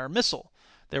Hellfire missile.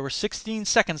 There were 16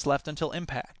 seconds left until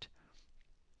impact.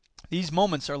 These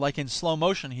moments are like in slow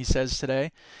motion, he says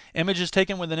today. Images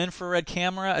taken with an infrared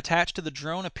camera attached to the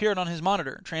drone appeared on his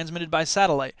monitor, transmitted by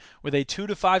satellite, with a 2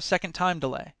 to 5 second time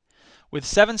delay. With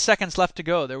 7 seconds left to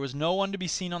go, there was no one to be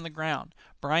seen on the ground.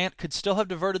 Bryant could still have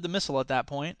diverted the missile at that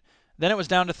point. Then it was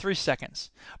down to 3 seconds.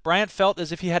 Bryant felt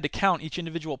as if he had to count each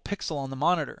individual pixel on the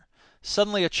monitor.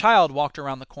 Suddenly a child walked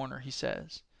around the corner, he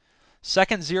says.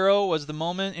 Second 0 was the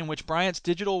moment in which Bryant's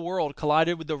digital world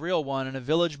collided with the real one in a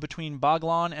village between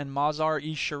Baglan and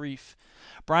Mazar-e-Sharif.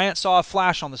 Bryant saw a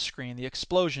flash on the screen, the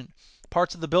explosion.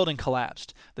 Parts of the building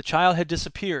collapsed. The child had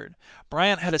disappeared.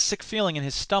 Bryant had a sick feeling in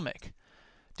his stomach.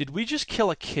 Did we just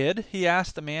kill a kid? He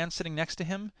asked the man sitting next to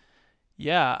him.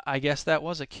 Yeah, I guess that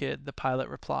was a kid, the pilot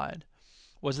replied.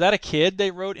 Was that a kid? They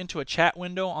wrote into a chat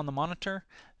window on the monitor.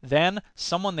 Then,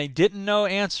 someone they didn't know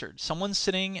answered, someone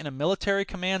sitting in a military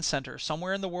command center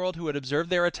somewhere in the world who had observed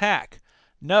their attack.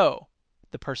 No,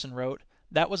 the person wrote,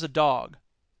 that was a dog.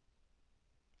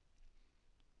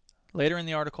 Later in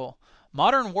the article,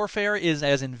 modern warfare is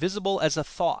as invisible as a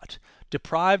thought,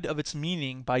 deprived of its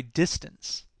meaning by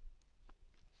distance.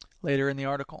 Later in the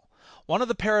article, one of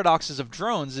the paradoxes of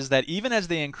drones is that even as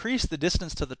they increase the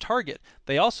distance to the target,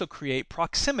 they also create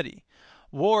proximity.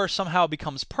 War somehow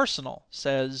becomes personal,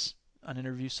 says an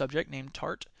interview subject named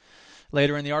Tart.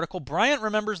 Later in the article, Bryant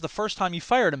remembers the first time he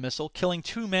fired a missile, killing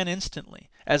 2 men instantly.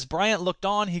 As Bryant looked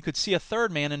on, he could see a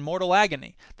third man in mortal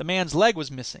agony. The man's leg was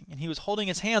missing, and he was holding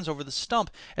his hands over the stump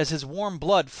as his warm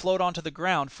blood flowed onto the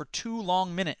ground for 2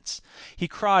 long minutes. He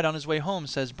cried on his way home,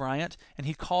 says Bryant, and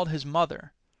he called his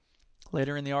mother.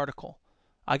 Later in the article,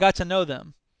 I got to know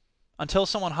them. Until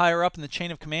someone higher up in the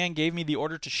chain of command gave me the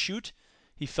order to shoot,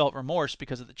 he felt remorse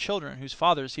because of the children whose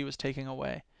fathers he was taking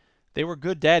away. They were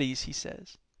good daddies, he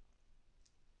says.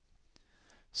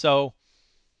 So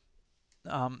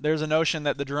there's a notion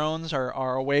that the drones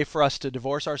are a way for us to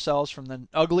divorce ourselves from the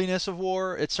ugliness of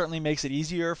war. It certainly makes it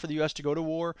easier for the U.S. to go to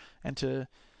war and to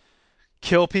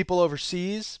kill people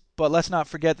overseas. But let's not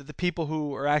forget that the people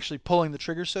who are actually pulling the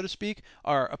trigger, so to speak,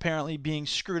 are apparently being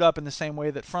screwed up in the same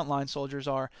way that frontline soldiers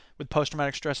are with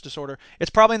post-traumatic stress disorder. It's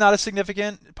probably not as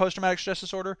significant, post-traumatic stress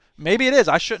disorder. Maybe it is.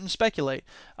 I shouldn't speculate.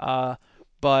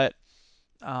 But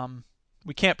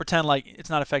we can't pretend like it's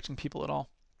not affecting people at all.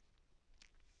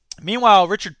 Meanwhile,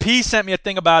 Richard P. sent me a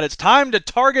thing about it's time to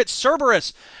target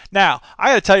Cerberus. Now, I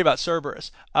got to tell you about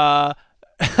Cerberus.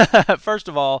 First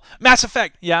of all, Mass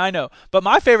Effect. Yeah, I know. But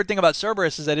my favorite thing about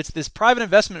Cerberus is that it's this private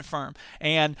investment firm,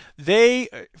 and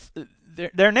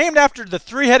they're named after the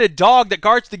 3-headed dog that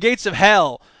guards the gates of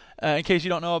hell. In case you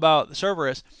don't know about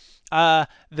Cerberus,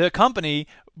 the company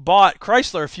bought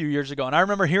Chrysler a few years ago, and I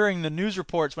remember hearing the news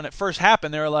reports when it first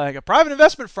happened. They were like, a private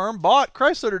investment firm bought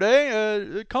Chrysler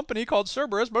today, a company called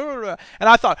Cerberus, blah, blah, blah. And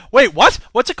I thought, wait, what?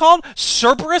 What's it called?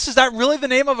 Cerberus? Is that really the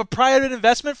name of a private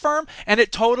investment firm? And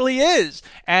it totally is.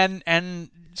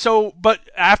 So, but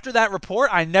after that report,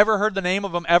 I never heard the name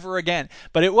of them ever again.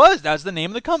 But that's the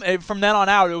name of the company. From then on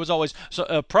out, it was always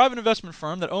a private investment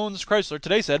firm that owns Chrysler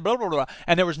today said blah, blah, blah,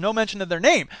 and there was no mention of their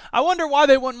name. I wonder why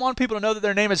they wouldn't want people to know that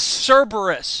their name is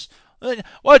Cerberus.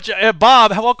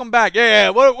 Bob, welcome back. Yeah,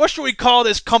 what should we call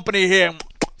this company here?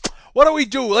 What do we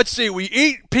do? Let's see. We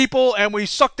eat people and we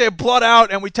suck their blood out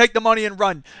and we take the money and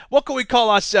run. What can we call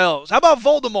ourselves? How about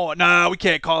Voldemort? Nah, we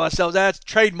can't call ourselves that. That's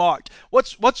trademarked.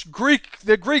 What's Greek?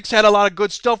 The Greeks had a lot of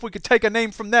good stuff. We could take a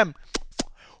name from them.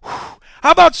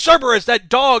 How about Cerberus, that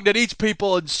dog that eats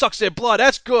people and sucks their blood?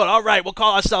 That's good. All right, we'll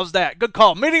call ourselves that. Good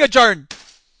call. Meeting adjourned.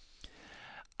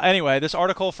 Anyway, this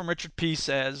article from Richard P.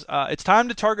 says, it's time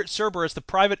to target Cerberus, the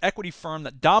private equity firm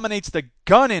that dominates the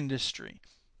gun industry.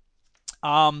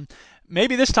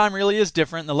 Maybe this time really is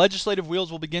different. The legislative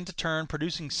wheels will begin to turn,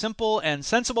 producing simple and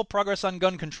sensible progress on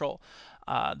gun control.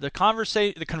 The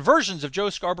conversions of Joe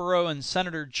Scarborough and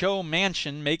Senator Joe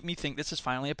Manchin make me think this is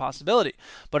finally a possibility.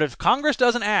 But if Congress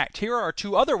doesn't act, here are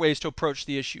 2 other ways to approach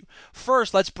the issue.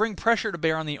 First, let's bring pressure to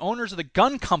bear on the owners of the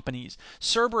gun companies,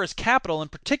 Cerberus Capital in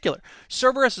particular.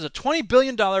 Cerberus is a $20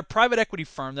 billion private equity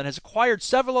firm that has acquired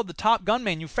several of the top gun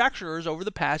manufacturers over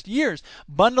the past years,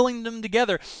 bundling them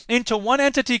together into one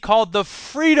entity called the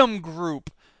Freedom Group.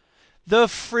 The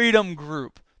Freedom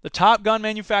Group. The top gun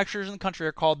manufacturers in the country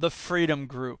are called the Freedom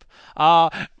Group.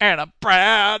 And I'm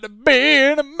proud to be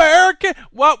an American.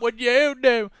 What would you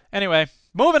do? Anyway,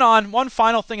 moving on. One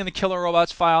final thing in the Killer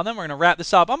Robots file, and then we're going to wrap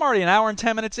this up. I'm already an hour and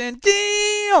 10 minutes in.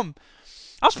 Damn!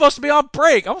 I'm supposed to be on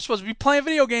break. I'm supposed to be playing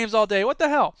video games all day. What the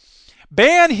hell?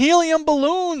 Ban helium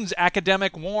balloons,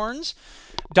 academic warns.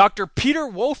 Dr. Peter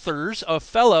Wolthers, a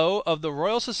fellow of the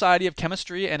Royal Society of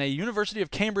Chemistry and a University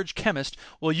of Cambridge chemist,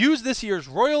 will use this year's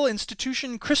Royal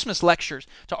Institution Christmas lectures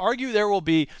to argue there will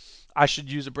be, I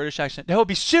should use a British accent, there will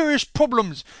be serious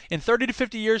problems in 30 to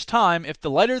 50 years' time if the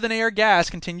lighter-than-air gas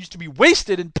continues to be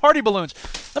wasted in party balloons.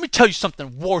 Let me tell you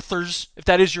something, Wolthers, if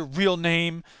that is your real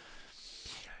name.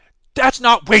 That's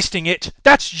not wasting it.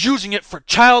 That's using it for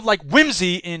childlike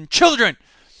whimsy in children.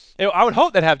 I would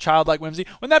hope they'd have childlike whimsy.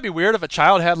 Wouldn't that be weird if a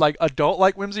child had like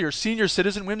adult-like whimsy or senior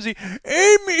citizen whimsy?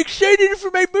 I'm excited for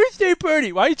my birthday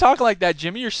party. Why are you talking like that,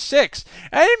 Jimmy? You're 6.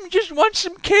 I just want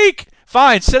some cake.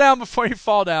 Fine, sit down before you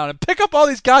fall down and pick up all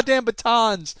these goddamn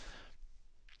batons.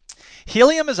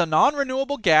 Helium is a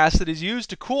non-renewable gas that is used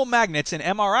to cool magnets in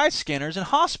MRI scanners in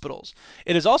hospitals.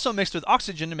 It is also mixed with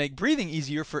oxygen to make breathing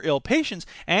easier for ill patients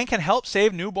and can help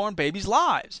save newborn babies'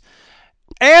 lives.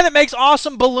 And it makes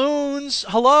awesome balloons.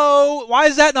 Hello? Why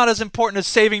is that not as important as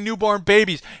saving newborn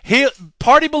babies?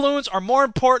 Party balloons are more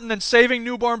important than saving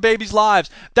newborn babies' lives.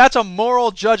 That's a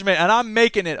moral judgment, and I'm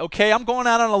making it, okay? I'm going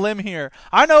out on a limb here.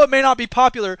 I know it may not be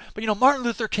popular, but Martin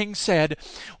Luther King said,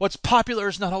 what's popular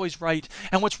is not always right,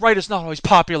 and what's right is not always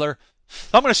popular.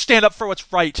 I'm going to stand up for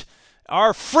what's right.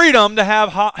 Our freedom to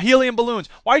have helium balloons.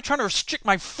 Why are you trying to restrict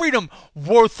my freedom,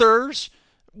 Werthers?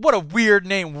 What a weird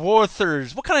name,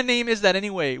 Werthers. What kind of name is that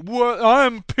anyway?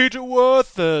 I'm Peter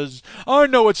Werthers. I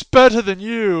know it's better than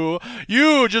you.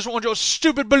 You just want your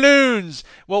stupid balloons.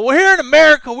 Well, we're here in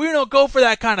America. We don't go for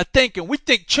that kind of thinking. We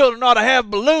think children ought to have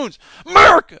balloons.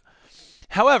 America!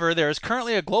 However, there is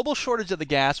currently a global shortage of the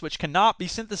gas which cannot be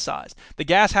synthesized. The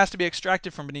gas has to be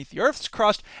extracted from beneath the Earth's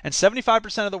crust, and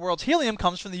 75% of the world's helium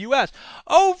comes from the U.S.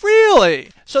 Oh, really?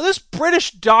 So this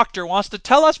British doctor wants to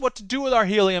tell us what to do with our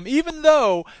helium, even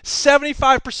though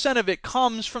 75% of it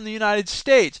comes from the United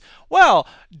States. Well,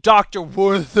 Dr.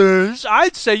 Werthers,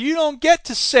 I'd say you don't get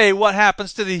to say what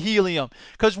happens to the helium,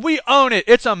 because we own it.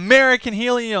 It's American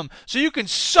helium. So you can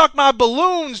suck my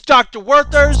balloons, Dr.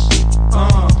 Werthers.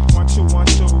 1, 2, 1,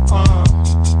 2,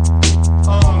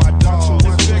 my dog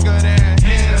is bigger than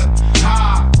hip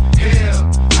hop, hip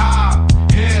hop,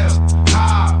 hip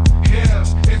hop,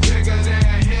 it's bigger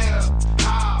than hip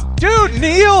hop. Dude,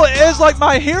 Neil is like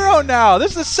my hero now.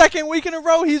 This is the second week in a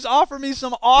row he's offered me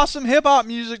some awesome hip-hop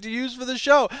music to use for the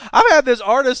show. I've had this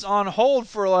artist on hold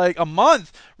for like a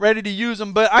month ready to use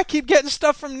them, but I keep getting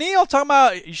stuff from Neil talking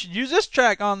about you should use this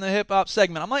track on the hip-hop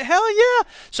segment. I'm like, hell yeah.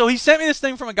 So he sent me this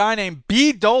thing from a guy named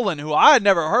B. Dolan, who I had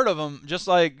never heard of him, just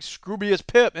like Scroobius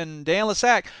Pip and Dan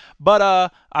Lassac.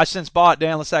 But I since bought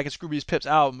Dan Lassac and Scroobius Pip's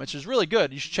album, which is really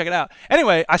good. You should check it out.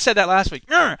 Anyway, I said that last week.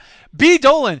 B.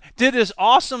 Dolan did this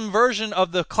awesome version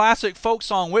of the classic folk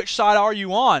song, Which Side Are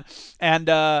You On? And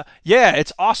yeah,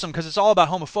 it's awesome because it's all about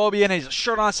homophobia, and he has a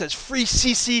shirt on that says Free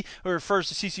Cece, who refers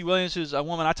to Cece Williams, who's a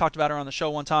woman. I talked about her on the show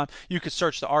one time. You could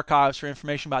search the archives for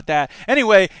information about that.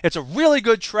 Anyway, it's a really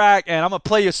good track, and I'm going to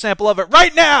play you a sample of it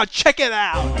right now. Check it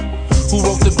out. Who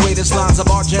wrote the greatest lines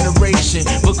of our generation,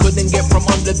 but couldn't get from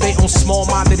under their own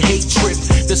small-minded hatred.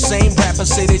 The same rappers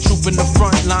say they troop in the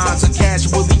front lines and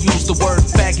casually use the word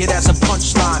faggot as a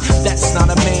punchline. That's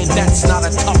not a man, that's not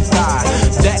a tough guy.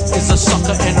 That is a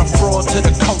sucker and a fraud to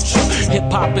the culture.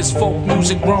 Hip-hop is folk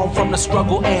music grown from the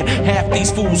struggle, and half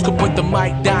these fools could put the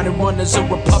mic down and run as a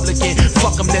Republican.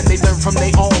 Fuck them, then they learn from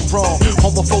their own wrong.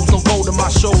 Homophobes don't go to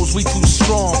my shows, we too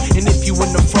strong. And if you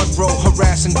in the front row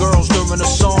harassing girls during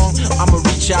a song, I'ma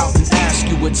reach out and ask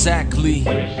you exactly.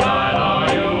 Which side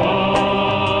are you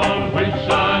on? Which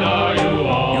side are you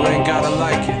on? You ain't gotta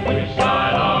like it. Which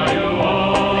side are you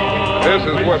on? This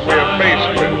is what we are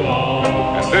faced with.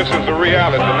 And this is the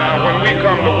reality. Now, when we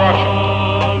come to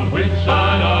Washington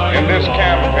in this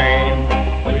campaign,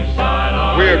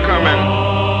 we are coming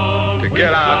to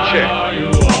get our check.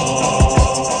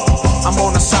 I'm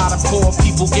on the side of poor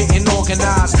people getting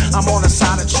organized. I'm on the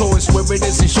side of choice where it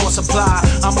is in short supply.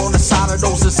 I'm on the side of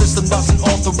those the system doesn't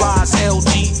authorize.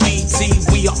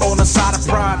 LGBT, we are on the side of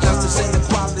pride. Justice and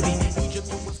equality.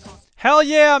 Hell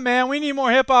yeah, man. We need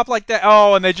more hip-hop like that.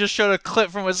 Oh, and they just showed a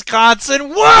clip from Wisconsin.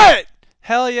 What?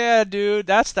 Hell yeah, dude.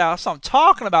 That's what I'm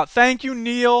talking about. Thank you,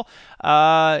 Neil.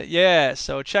 Yeah,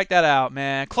 so check that out,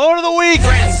 man. Clone of the week.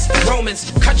 Friends,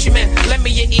 Romans, countrymen, lend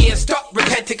me your ears. Start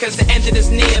repenting because the end is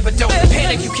near. But don't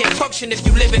panic, you can't function if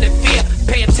you live in fear.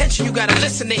 Pay attention, you gotta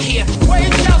listen to hear.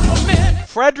 Wait just a minute.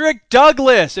 Frederick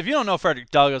Douglass. If you don't know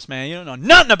Frederick Douglass, man, you don't know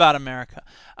nothing about America.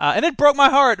 And it broke my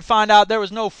heart to find out there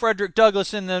was no Frederick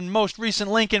Douglass in the most recent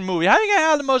Lincoln movie. How are you going to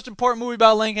have the most important movie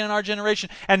about Lincoln in our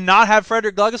generation and not have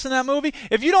Frederick Douglass in that movie?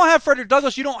 If you don't have Frederick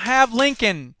Douglass, you don't have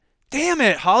Lincoln. Damn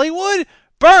it, Hollywood.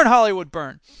 Burn, Hollywood,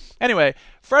 burn. Anyway,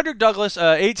 Frederick Douglass,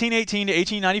 1818 to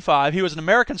 1895. He was an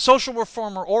American social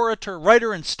reformer, orator,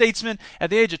 writer, and statesman.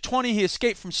 At the age of 20, he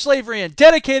escaped from slavery and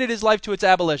dedicated his life to its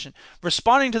abolition.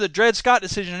 Responding to the Dred Scott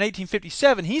decision in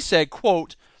 1857, he said,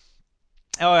 quote,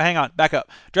 oh, hang on, back up.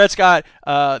 Dred Scott,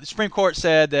 the Supreme Court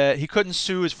said that he couldn't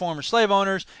sue his former slave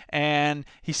owners, and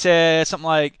he said something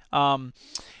like,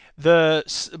 the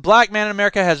black man in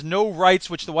America has no rights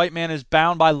which the white man is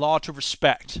bound by law to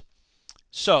respect.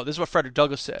 So, this is what Frederick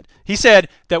Douglass said. He said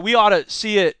that we ought to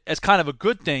see it as kind of a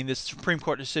good thing, this Supreme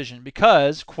Court decision,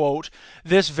 because, quote,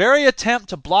 this very attempt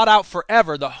to blot out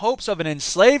forever the hopes of an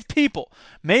enslaved people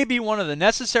may be one of the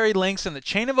necessary links in the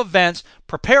chain of events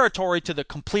preparatory to the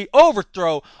complete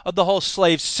overthrow of the whole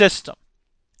slave system,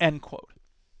 end quote.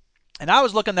 And I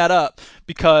was looking that up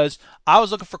because I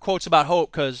was looking for quotes about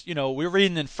hope because, we were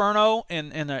reading Inferno in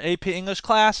the AP English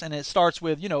class, and it starts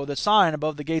with, the sign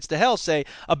above the gates to hell say,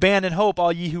 abandon hope,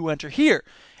 all ye who enter here.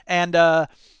 And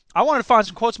I wanted to find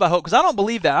some quotes about hope because I don't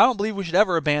believe that. I don't believe we should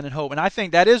ever abandon hope. And I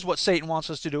think that is what Satan wants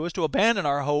us to do, is to abandon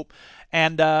our hope.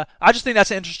 And I just think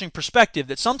that's an interesting perspective,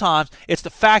 that sometimes it's the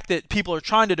fact that people are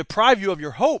trying to deprive you of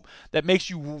your hope that makes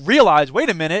you realize, wait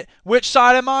a minute, which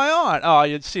side am I on? Oh,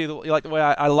 you see, you like the way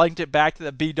I linked it back to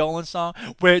the B. Dolan song?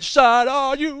 Which side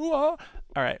are you on?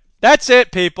 All right. That's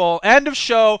it, people. End of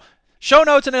show. Show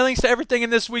notes and links to everything in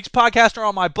this week's podcast are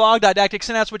on my blog, Didactic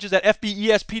Synapse, which is at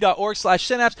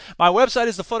fbesp.org/synapse. My website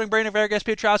is The Floating Brain of Eric S.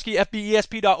 Piotrowski,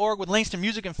 fbesp.org, with links to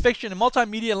music and fiction and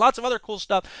multimedia and lots of other cool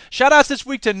stuff. Shout-outs this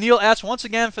week to Neil S. once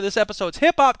again for this episode's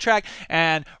hip-hop track,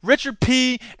 and Richard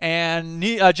P. and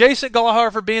Jason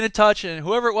Gallagher for being in touch, and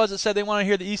whoever it was that said they want to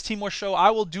hear the East Timor show. I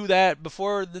will do that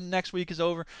before the next week is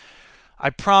over.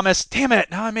 I promise. Damn it.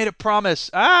 Now I made a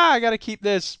promise. I got to keep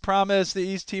this promise, the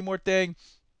East Timor thing.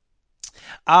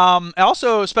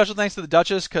 Also, special thanks to the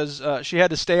Duchess because she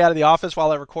had to stay out of the office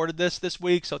while I recorded this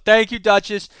week. So thank you,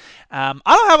 Duchess. I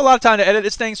don't have a lot of time to edit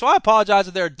this thing, so I apologize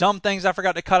if there are dumb things I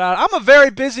forgot to cut out. I'm a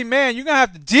very busy man. You're going to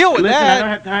have to deal with that. Listen, I don't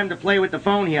have time to play with the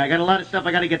phone here. I got a lot of stuff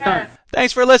I got to get done.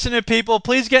 Thanks for listening, people.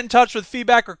 Please get in touch with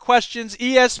feedback or questions.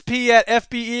 esp@fbesp.org.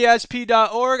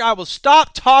 I will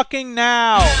stop talking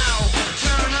now.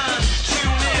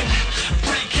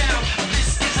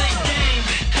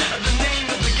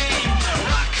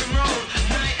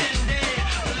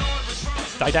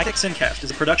 Didactic SynCast is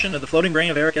a production of the Floating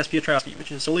Brain of Eric S. Piotrowski,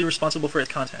 which is solely responsible for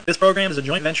its content. This program is a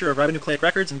joint venture of Ribonucleic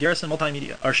Records and Garrison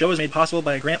Multimedia. Our show is made possible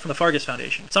by a grant from the Fargus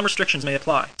Foundation. Some restrictions may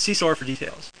apply. See SOAR for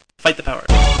details. Fight the power.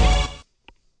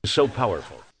 So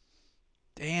powerful.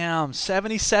 Damn,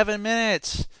 77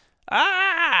 minutes.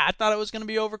 I thought it was going to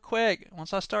be over quick.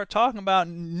 Once I start talking about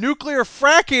nuclear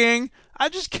fracking, I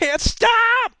just can't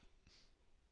stop.